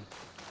return,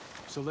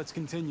 so let's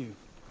continue.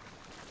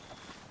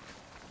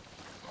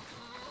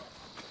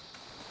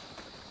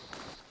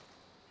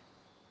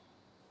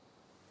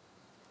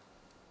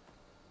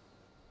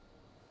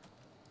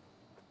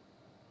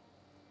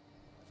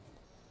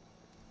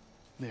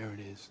 There it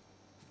is.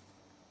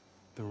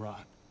 The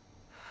rot.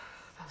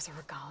 Those are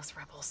Regala's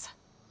rebels.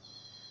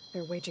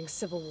 They're waging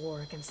civil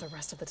war against the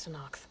rest of the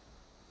Tanakh.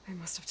 They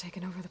must have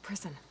taken over the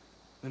prison.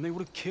 Then they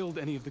would have killed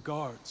any of the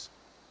guards.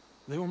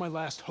 They were my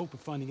last hope of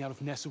finding out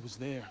if Nessa was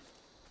there.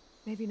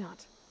 Maybe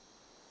not.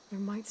 There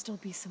might still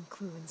be some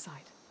clue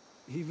inside.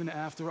 Even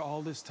after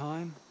all this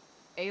time?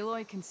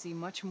 Aloy can see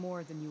much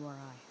more than you or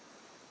I.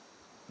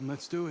 Then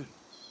let's do it.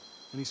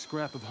 Any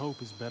scrap of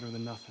hope is better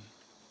than nothing.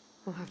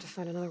 We'll have to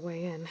find another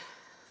way in.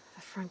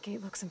 The front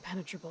gate looks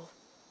impenetrable.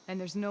 And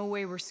there's no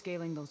way we're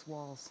scaling those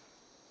walls.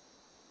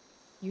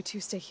 You two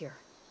stay here.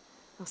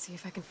 I'll see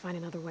if I can find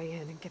another way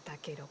in and get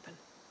that gate open.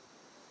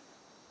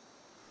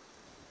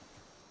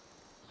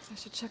 I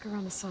should check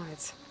around the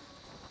sides.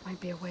 Might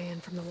be a way in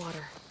from the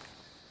water.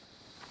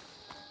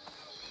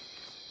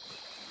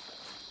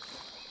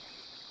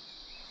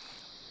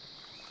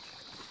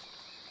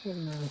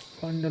 Gonna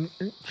find an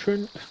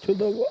entrance to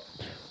the what?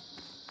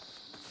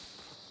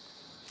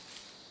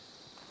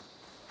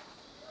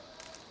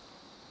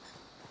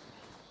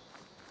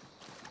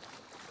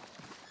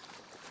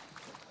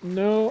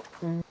 No.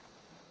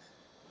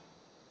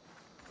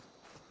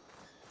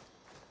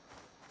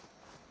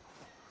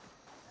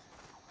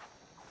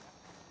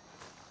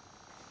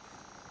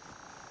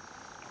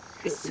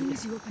 As soon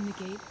as you open the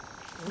gate,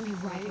 we'll be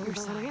right at your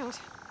side. Out.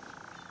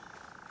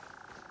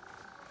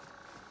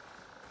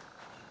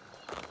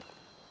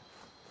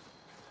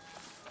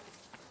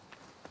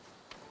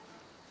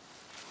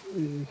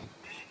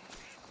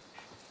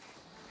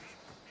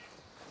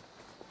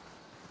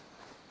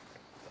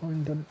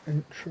 Find an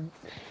entrance.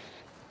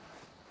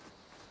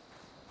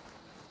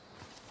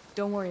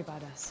 Don't worry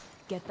about us.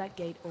 Get that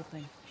gate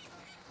open.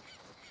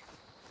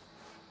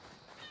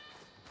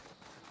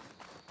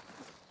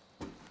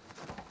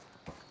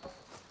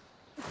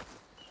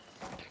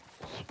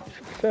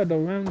 She said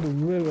around the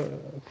river,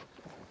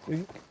 I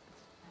think.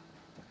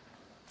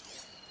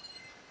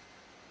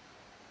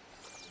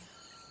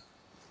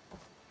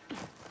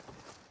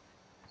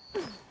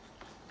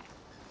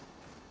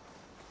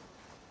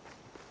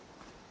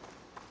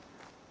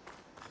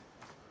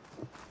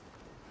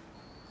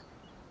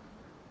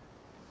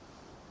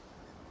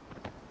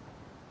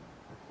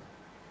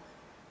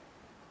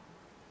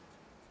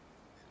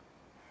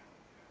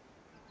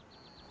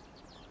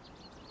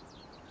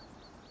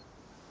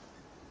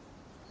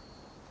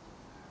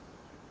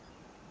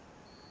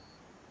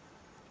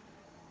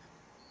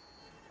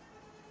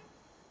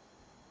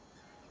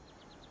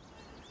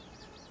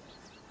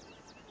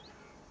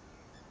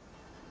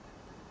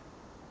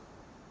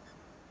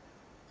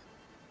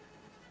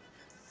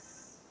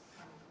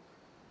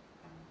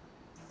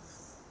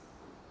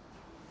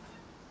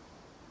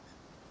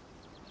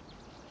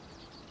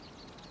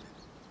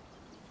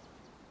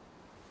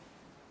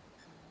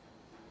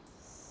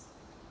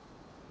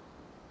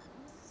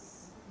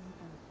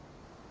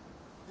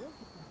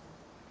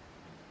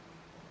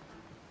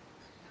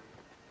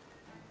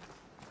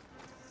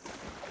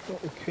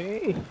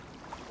 Okay.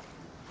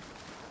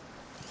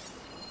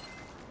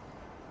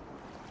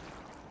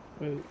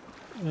 Wait.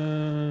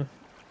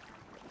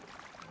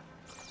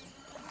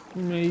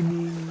 Maybe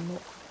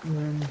not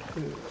around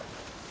here.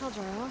 I'll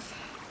dry off.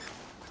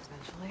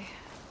 Eventually.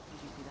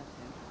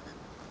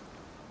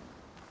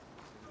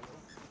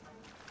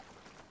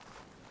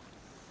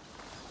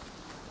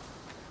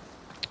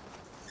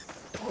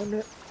 Darn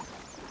it.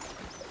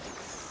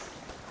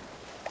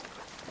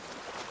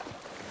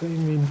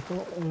 Maybe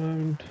not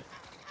around.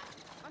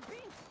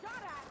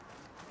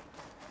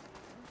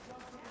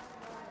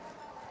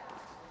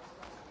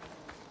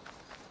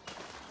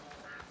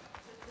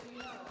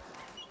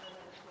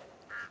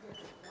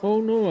 Oh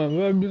no,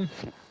 I've been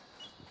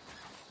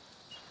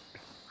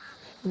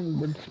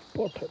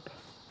spotted.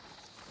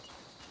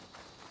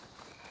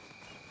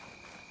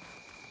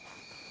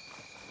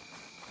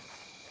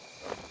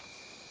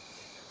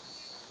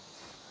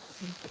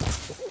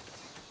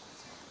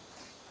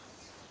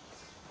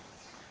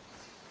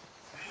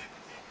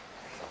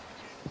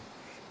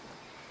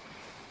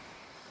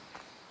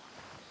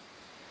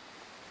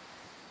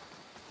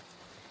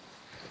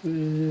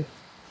 Maybe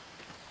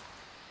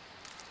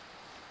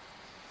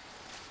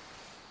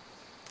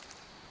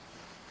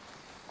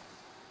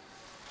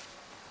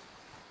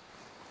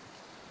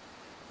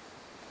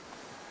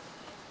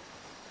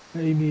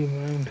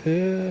around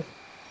here.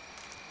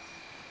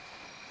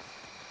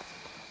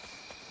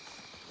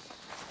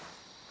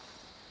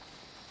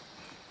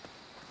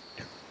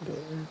 The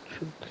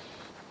entrance.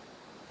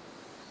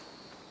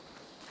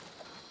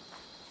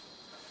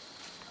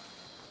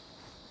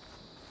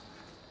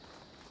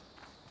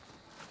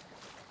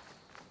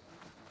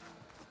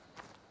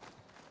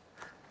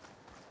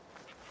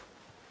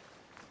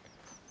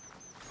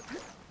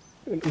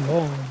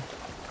 Long.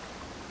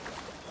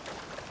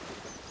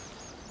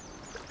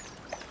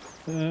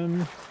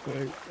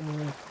 Wait,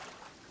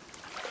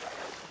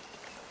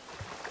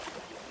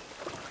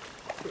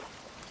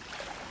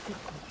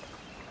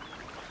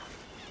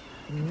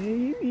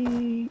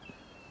 maybe.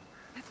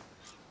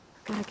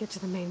 Gotta get to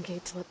the main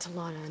gate to let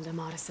Talana into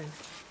Madison.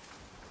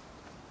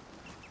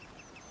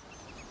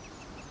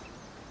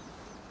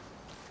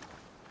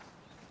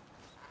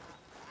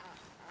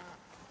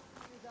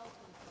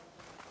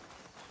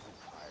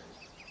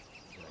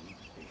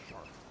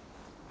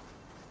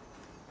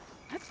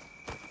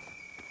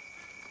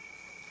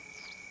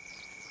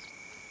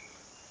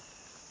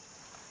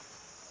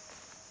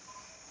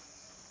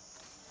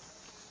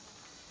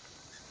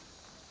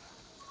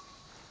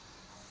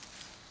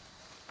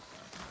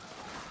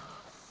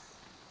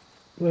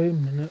 Wait a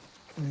minute.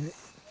 Wait.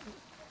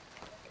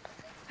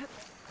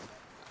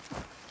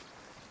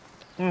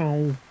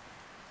 Ow.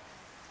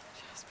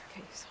 Jasper,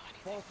 can you saw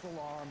anything? False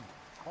alarm.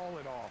 Call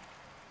it off.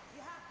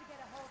 You have to get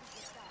a hold of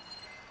yourself.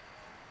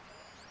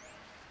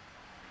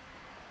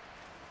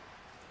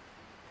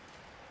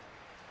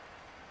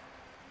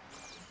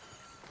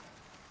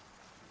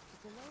 If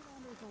the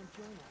lowlanders won't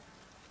join us,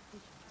 we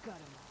should gut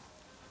them all.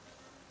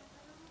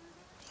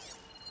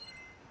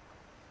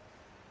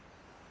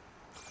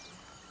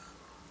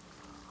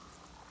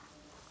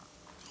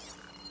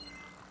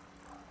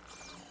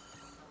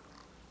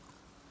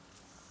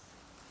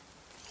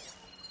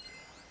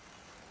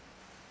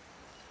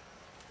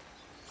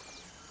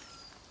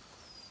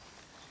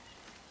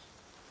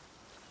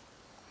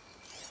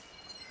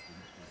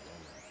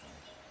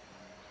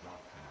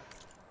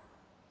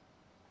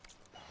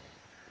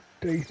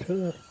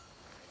 Data.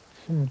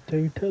 Some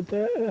data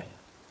there.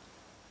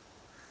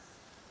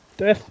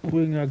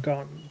 Deathbringer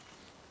gun.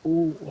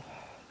 Ooh.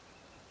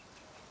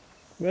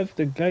 Where's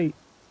the gate?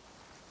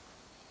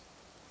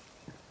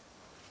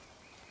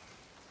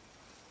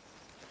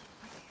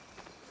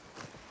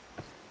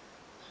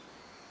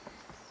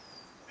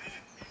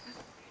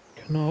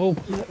 Can I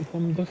open it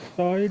from the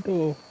side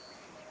or?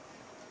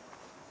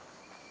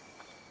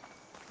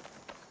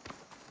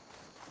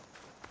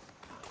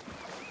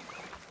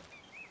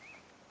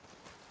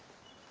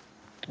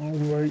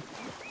 Alright.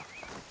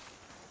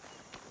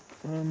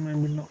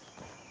 Maybe not.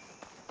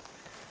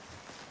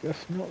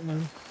 Guess not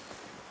then.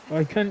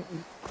 I can't.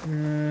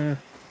 Damn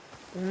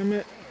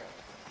it.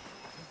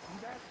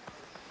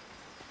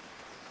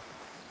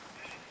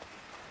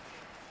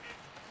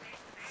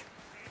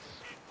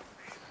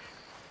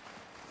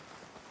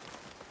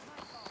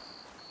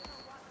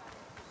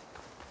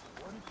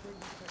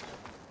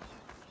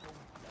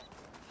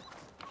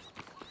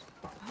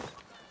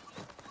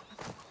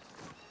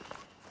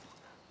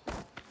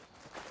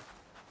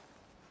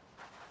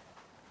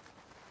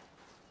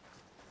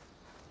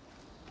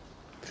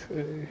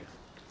 Okay.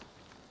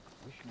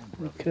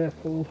 Be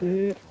careful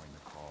here.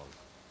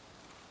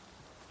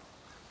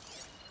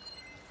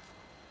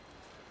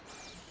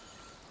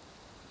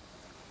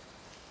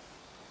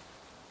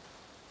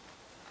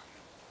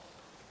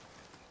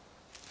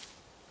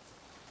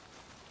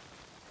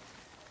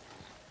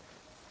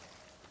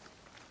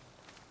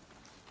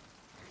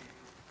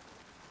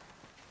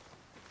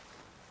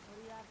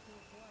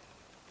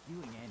 You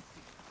and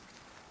Nancy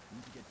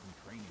need to get some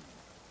training in.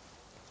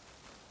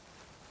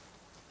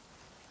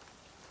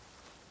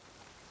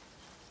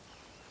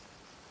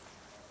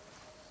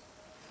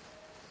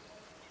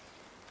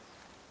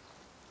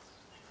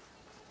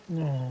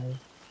 No.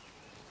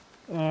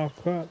 Oh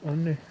crap,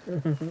 Andy.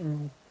 Loyalist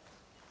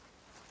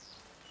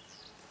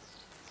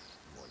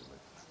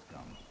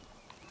scum.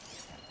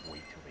 Can't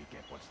wait till they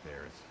get what's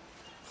theirs.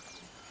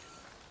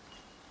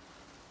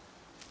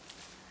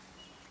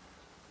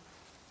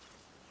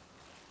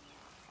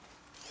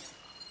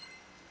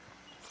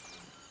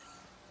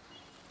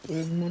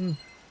 One.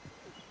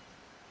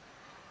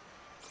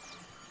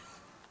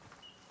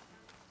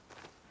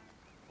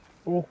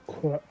 Oh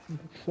crap,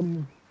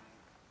 some.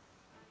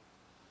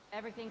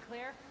 Everything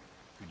clear?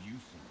 Could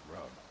use some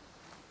grub.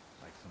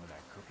 Like some of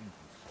that cooking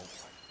from Salt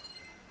Pipe.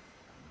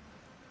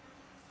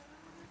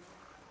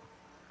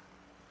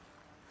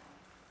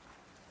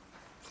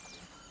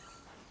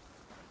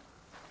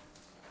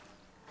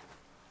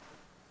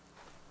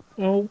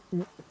 Oh.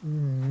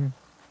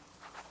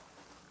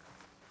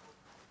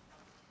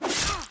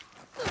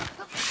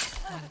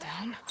 One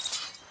down.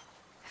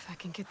 If I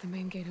can get the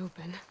main gate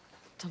open,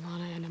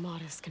 Talana and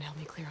Amatis can help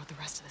me clear out the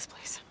rest of this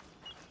place.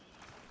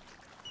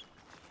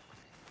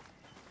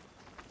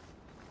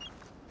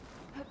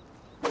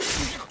 Okay.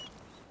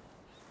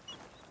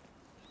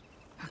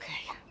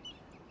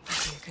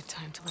 Might be a good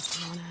time to let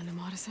Delana and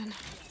Amatis in.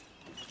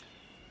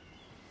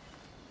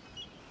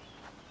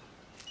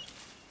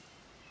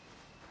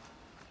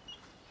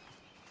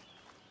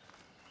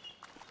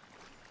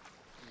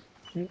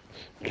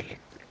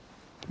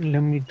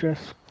 Let me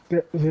just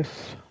get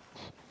this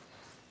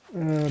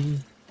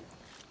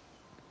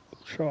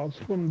charge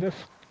from this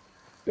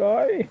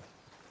guy.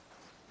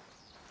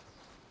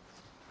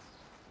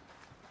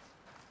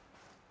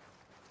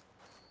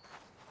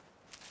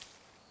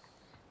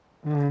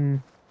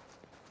 Come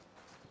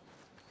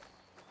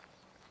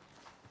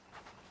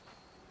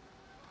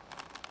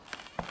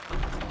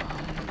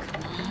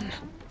on.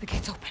 The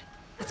gate's open.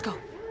 Let's go.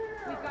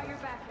 We've got your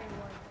back,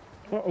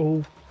 Aloy.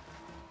 Uh-oh.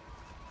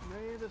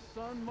 May the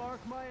sun mark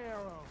my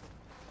arrow.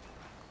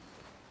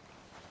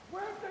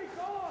 Where have they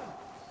gone?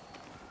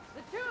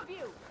 The two of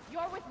you,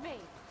 you're with me.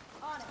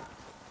 On it.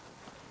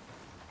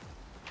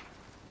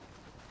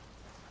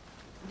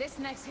 This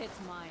next hit's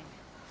mine.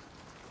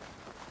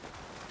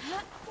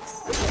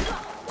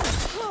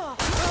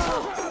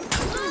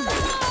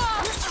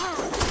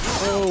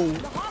 Oh.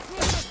 The hawk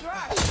needs a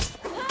thrust.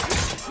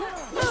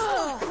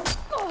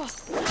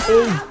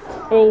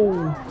 Oh.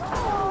 Oh.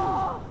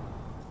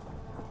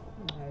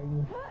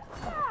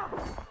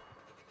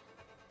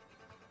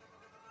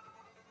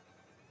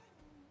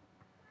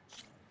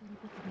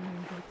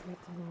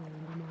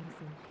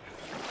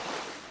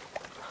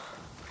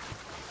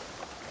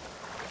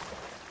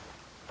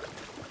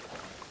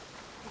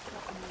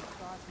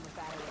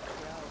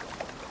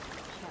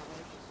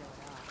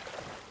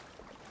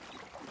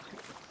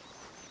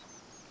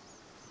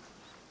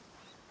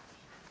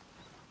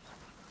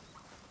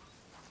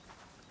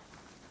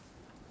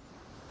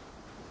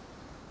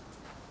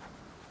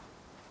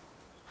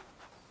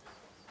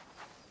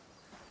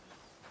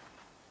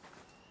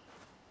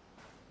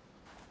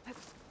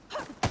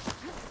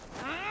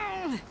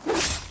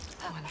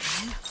 One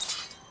thing.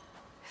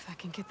 If I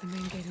can get the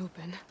main gate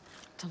open,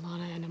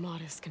 Delana and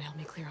Amatis can help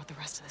me clear out the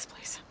rest of this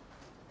place.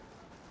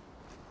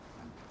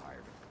 I'm tired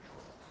of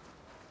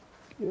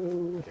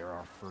patrols. They're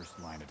our first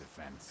line of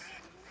defense.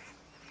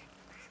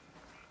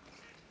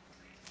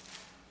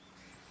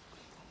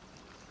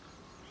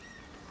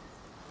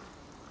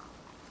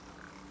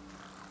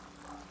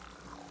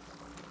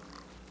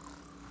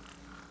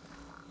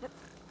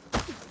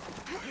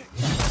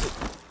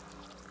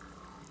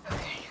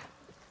 Okay.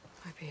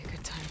 Might be a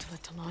good time to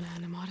let Delana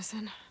and Amatis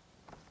in.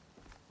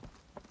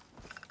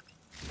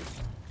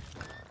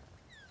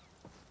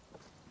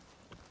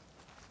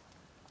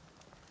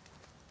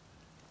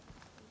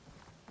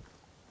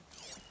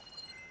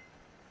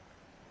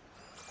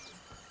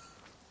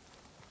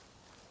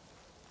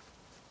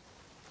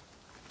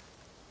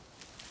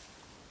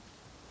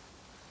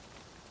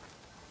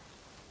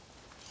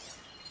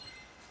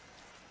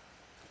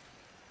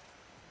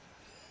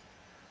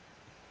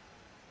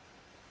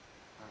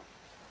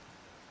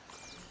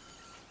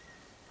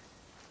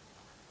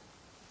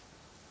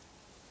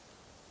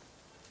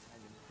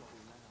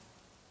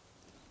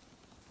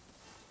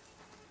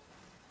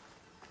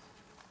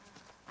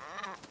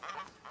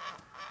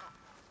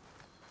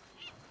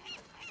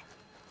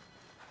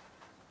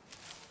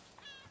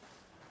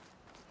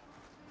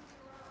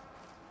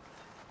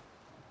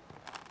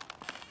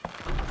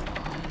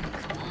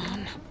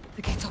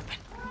 The gate's open.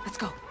 Let's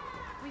go.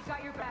 We've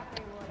got your back,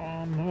 Aloy.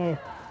 Oh no.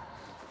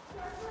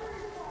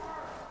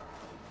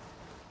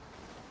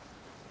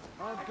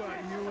 I've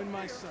got you in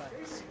my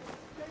sights.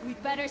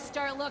 We'd better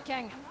start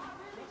looking.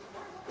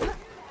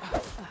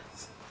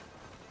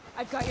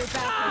 I've got your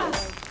back,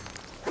 Aloy.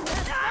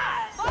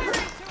 Fire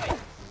into it!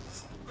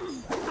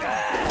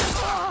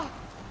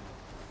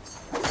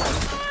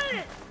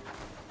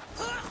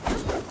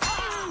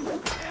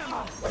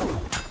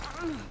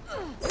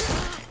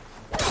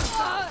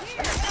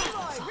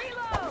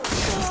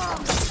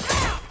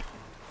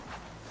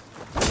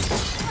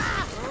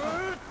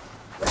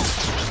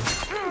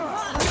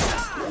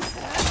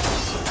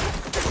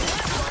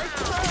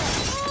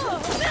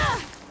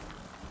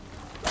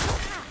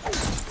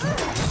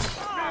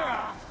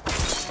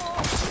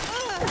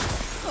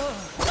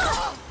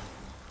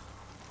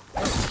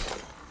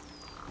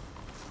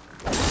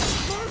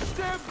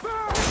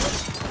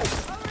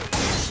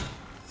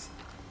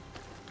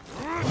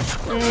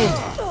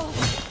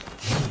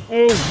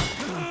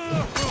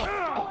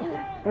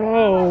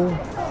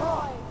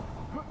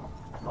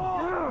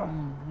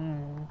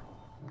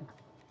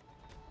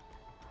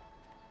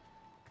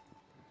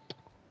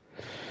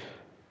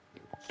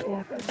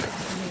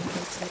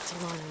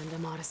 Delana and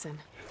Amatis in.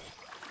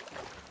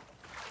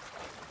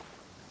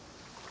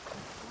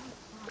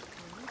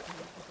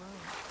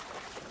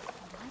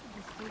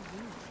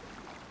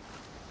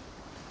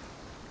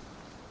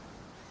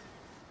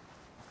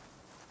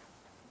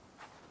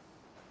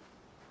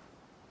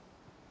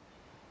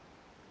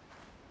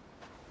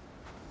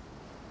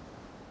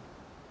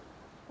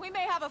 We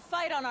may have a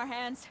fight on our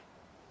hands.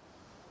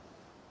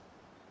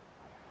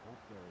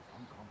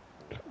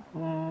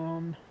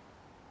 Um.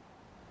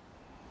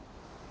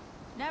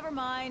 Never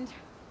mind.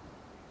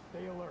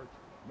 Stay alert.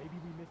 Maybe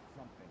we missed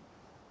something.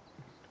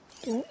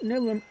 Don't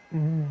never.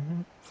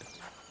 Wouldn't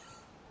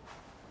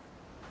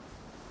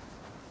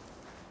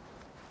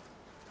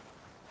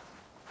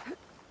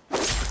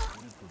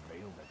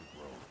prevail at the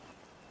grove.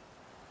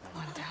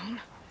 One down.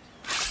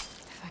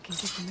 If I can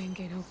get the main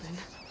gate open,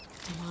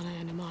 Delana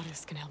and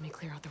Amatis can help me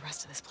clear out the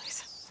rest of this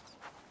place.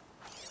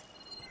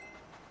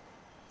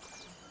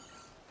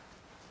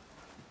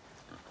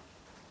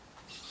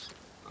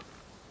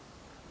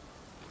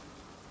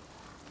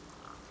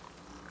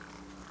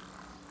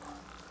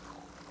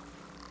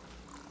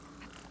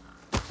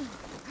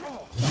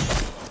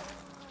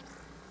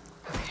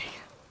 Okay.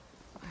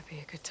 Might be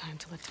a good time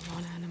to let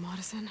Delana and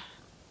Amatis in.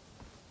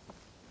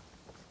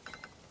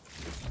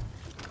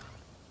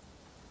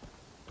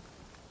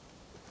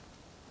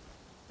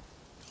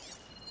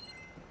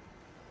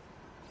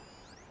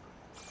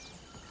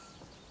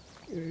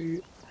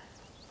 Okay.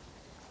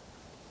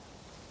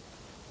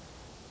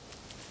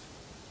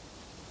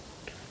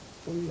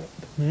 We'll let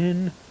them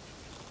in.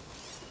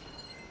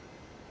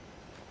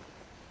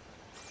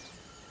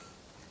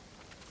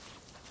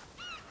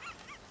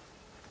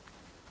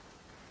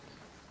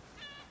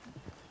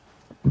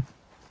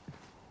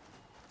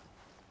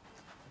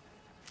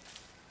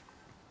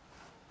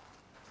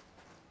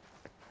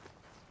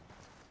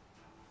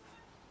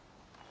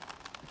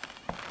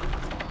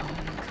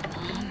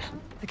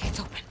 The gate's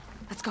open.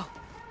 Let's go.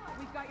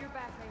 We've got your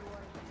back,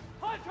 Hayward.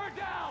 Hunt her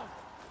down!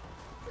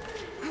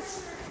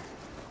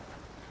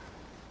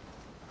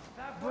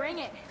 Bring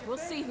it. We'll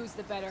see who's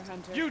the better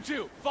hunter. You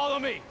two, follow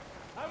me.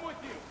 I'm with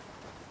you.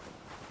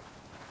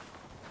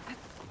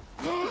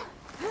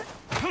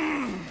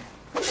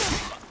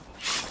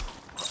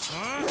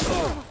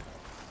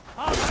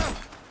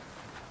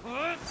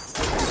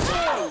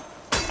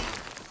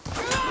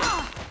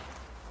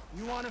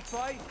 You want to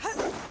fight?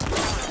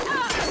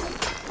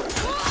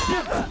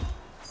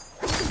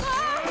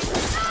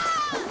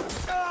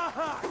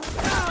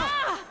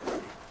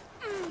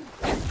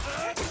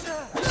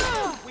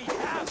 We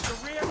have the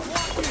rear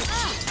blockage.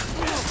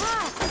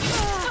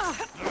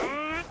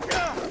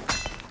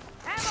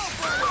 Ammo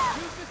for you!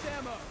 Use this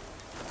ammo.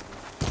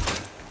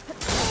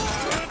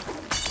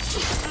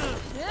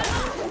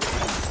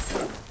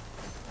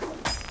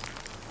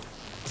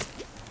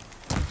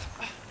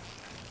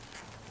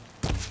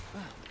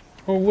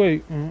 Oh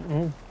wait.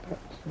 Oh,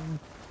 that's.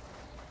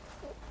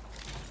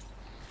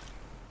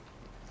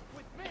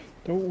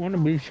 Don't want to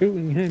be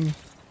shooting him.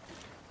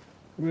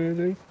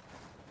 Really?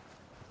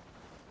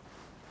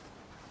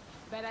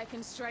 Bet I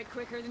can strike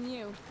quicker than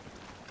you.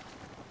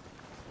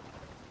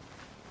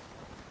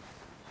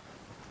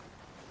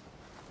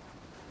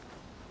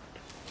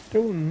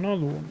 Still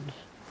another one.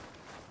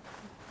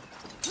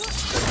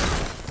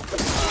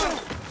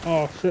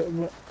 Oh shit.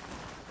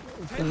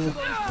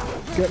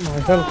 Get my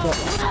health up.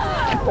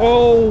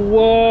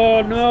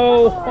 Oh,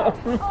 no!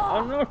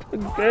 Not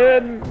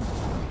again!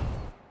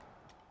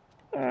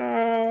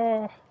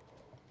 Ah.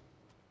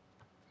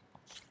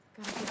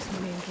 Gotta get to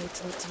the main gate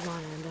to let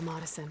Delana and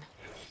Amatis in.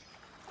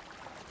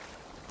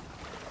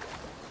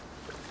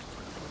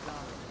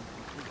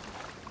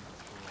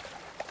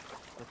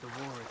 But the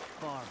war is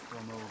far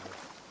from over.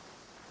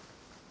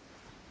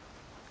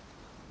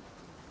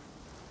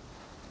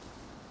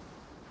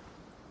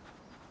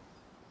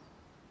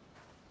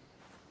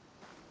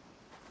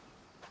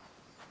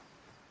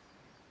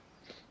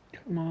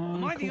 Come on.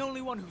 Am I the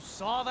only one who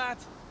saw that?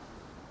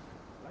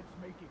 Let's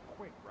make it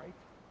quick, right?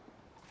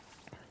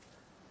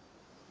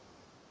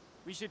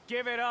 We should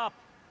give it up.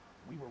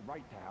 We were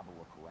right to have a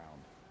look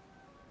around.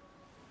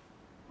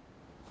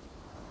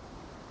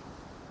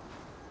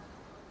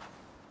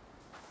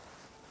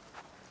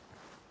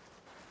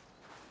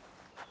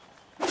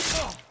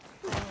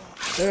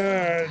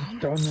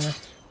 Done it.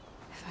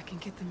 If I can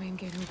get the main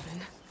gate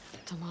open,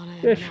 Delana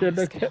and They should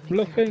have Amatis can help kept me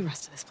clear out the looking.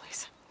 rest of this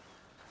place.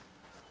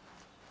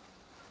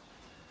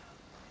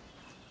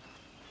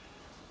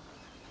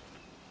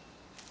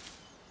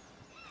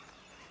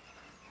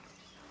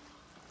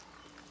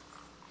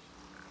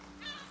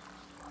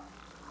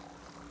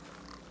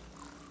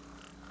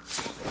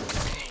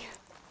 Okay.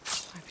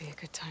 Might be a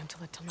good time to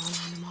let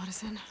Delana and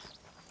Amatis in.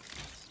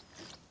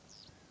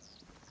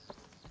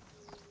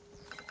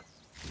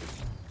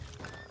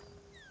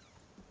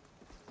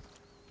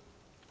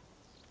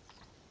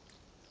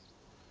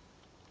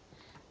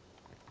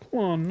 Come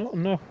on, not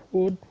enough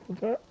wood for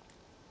that.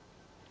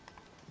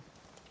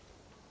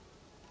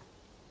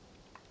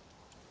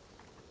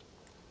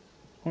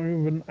 Or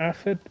even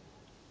acid.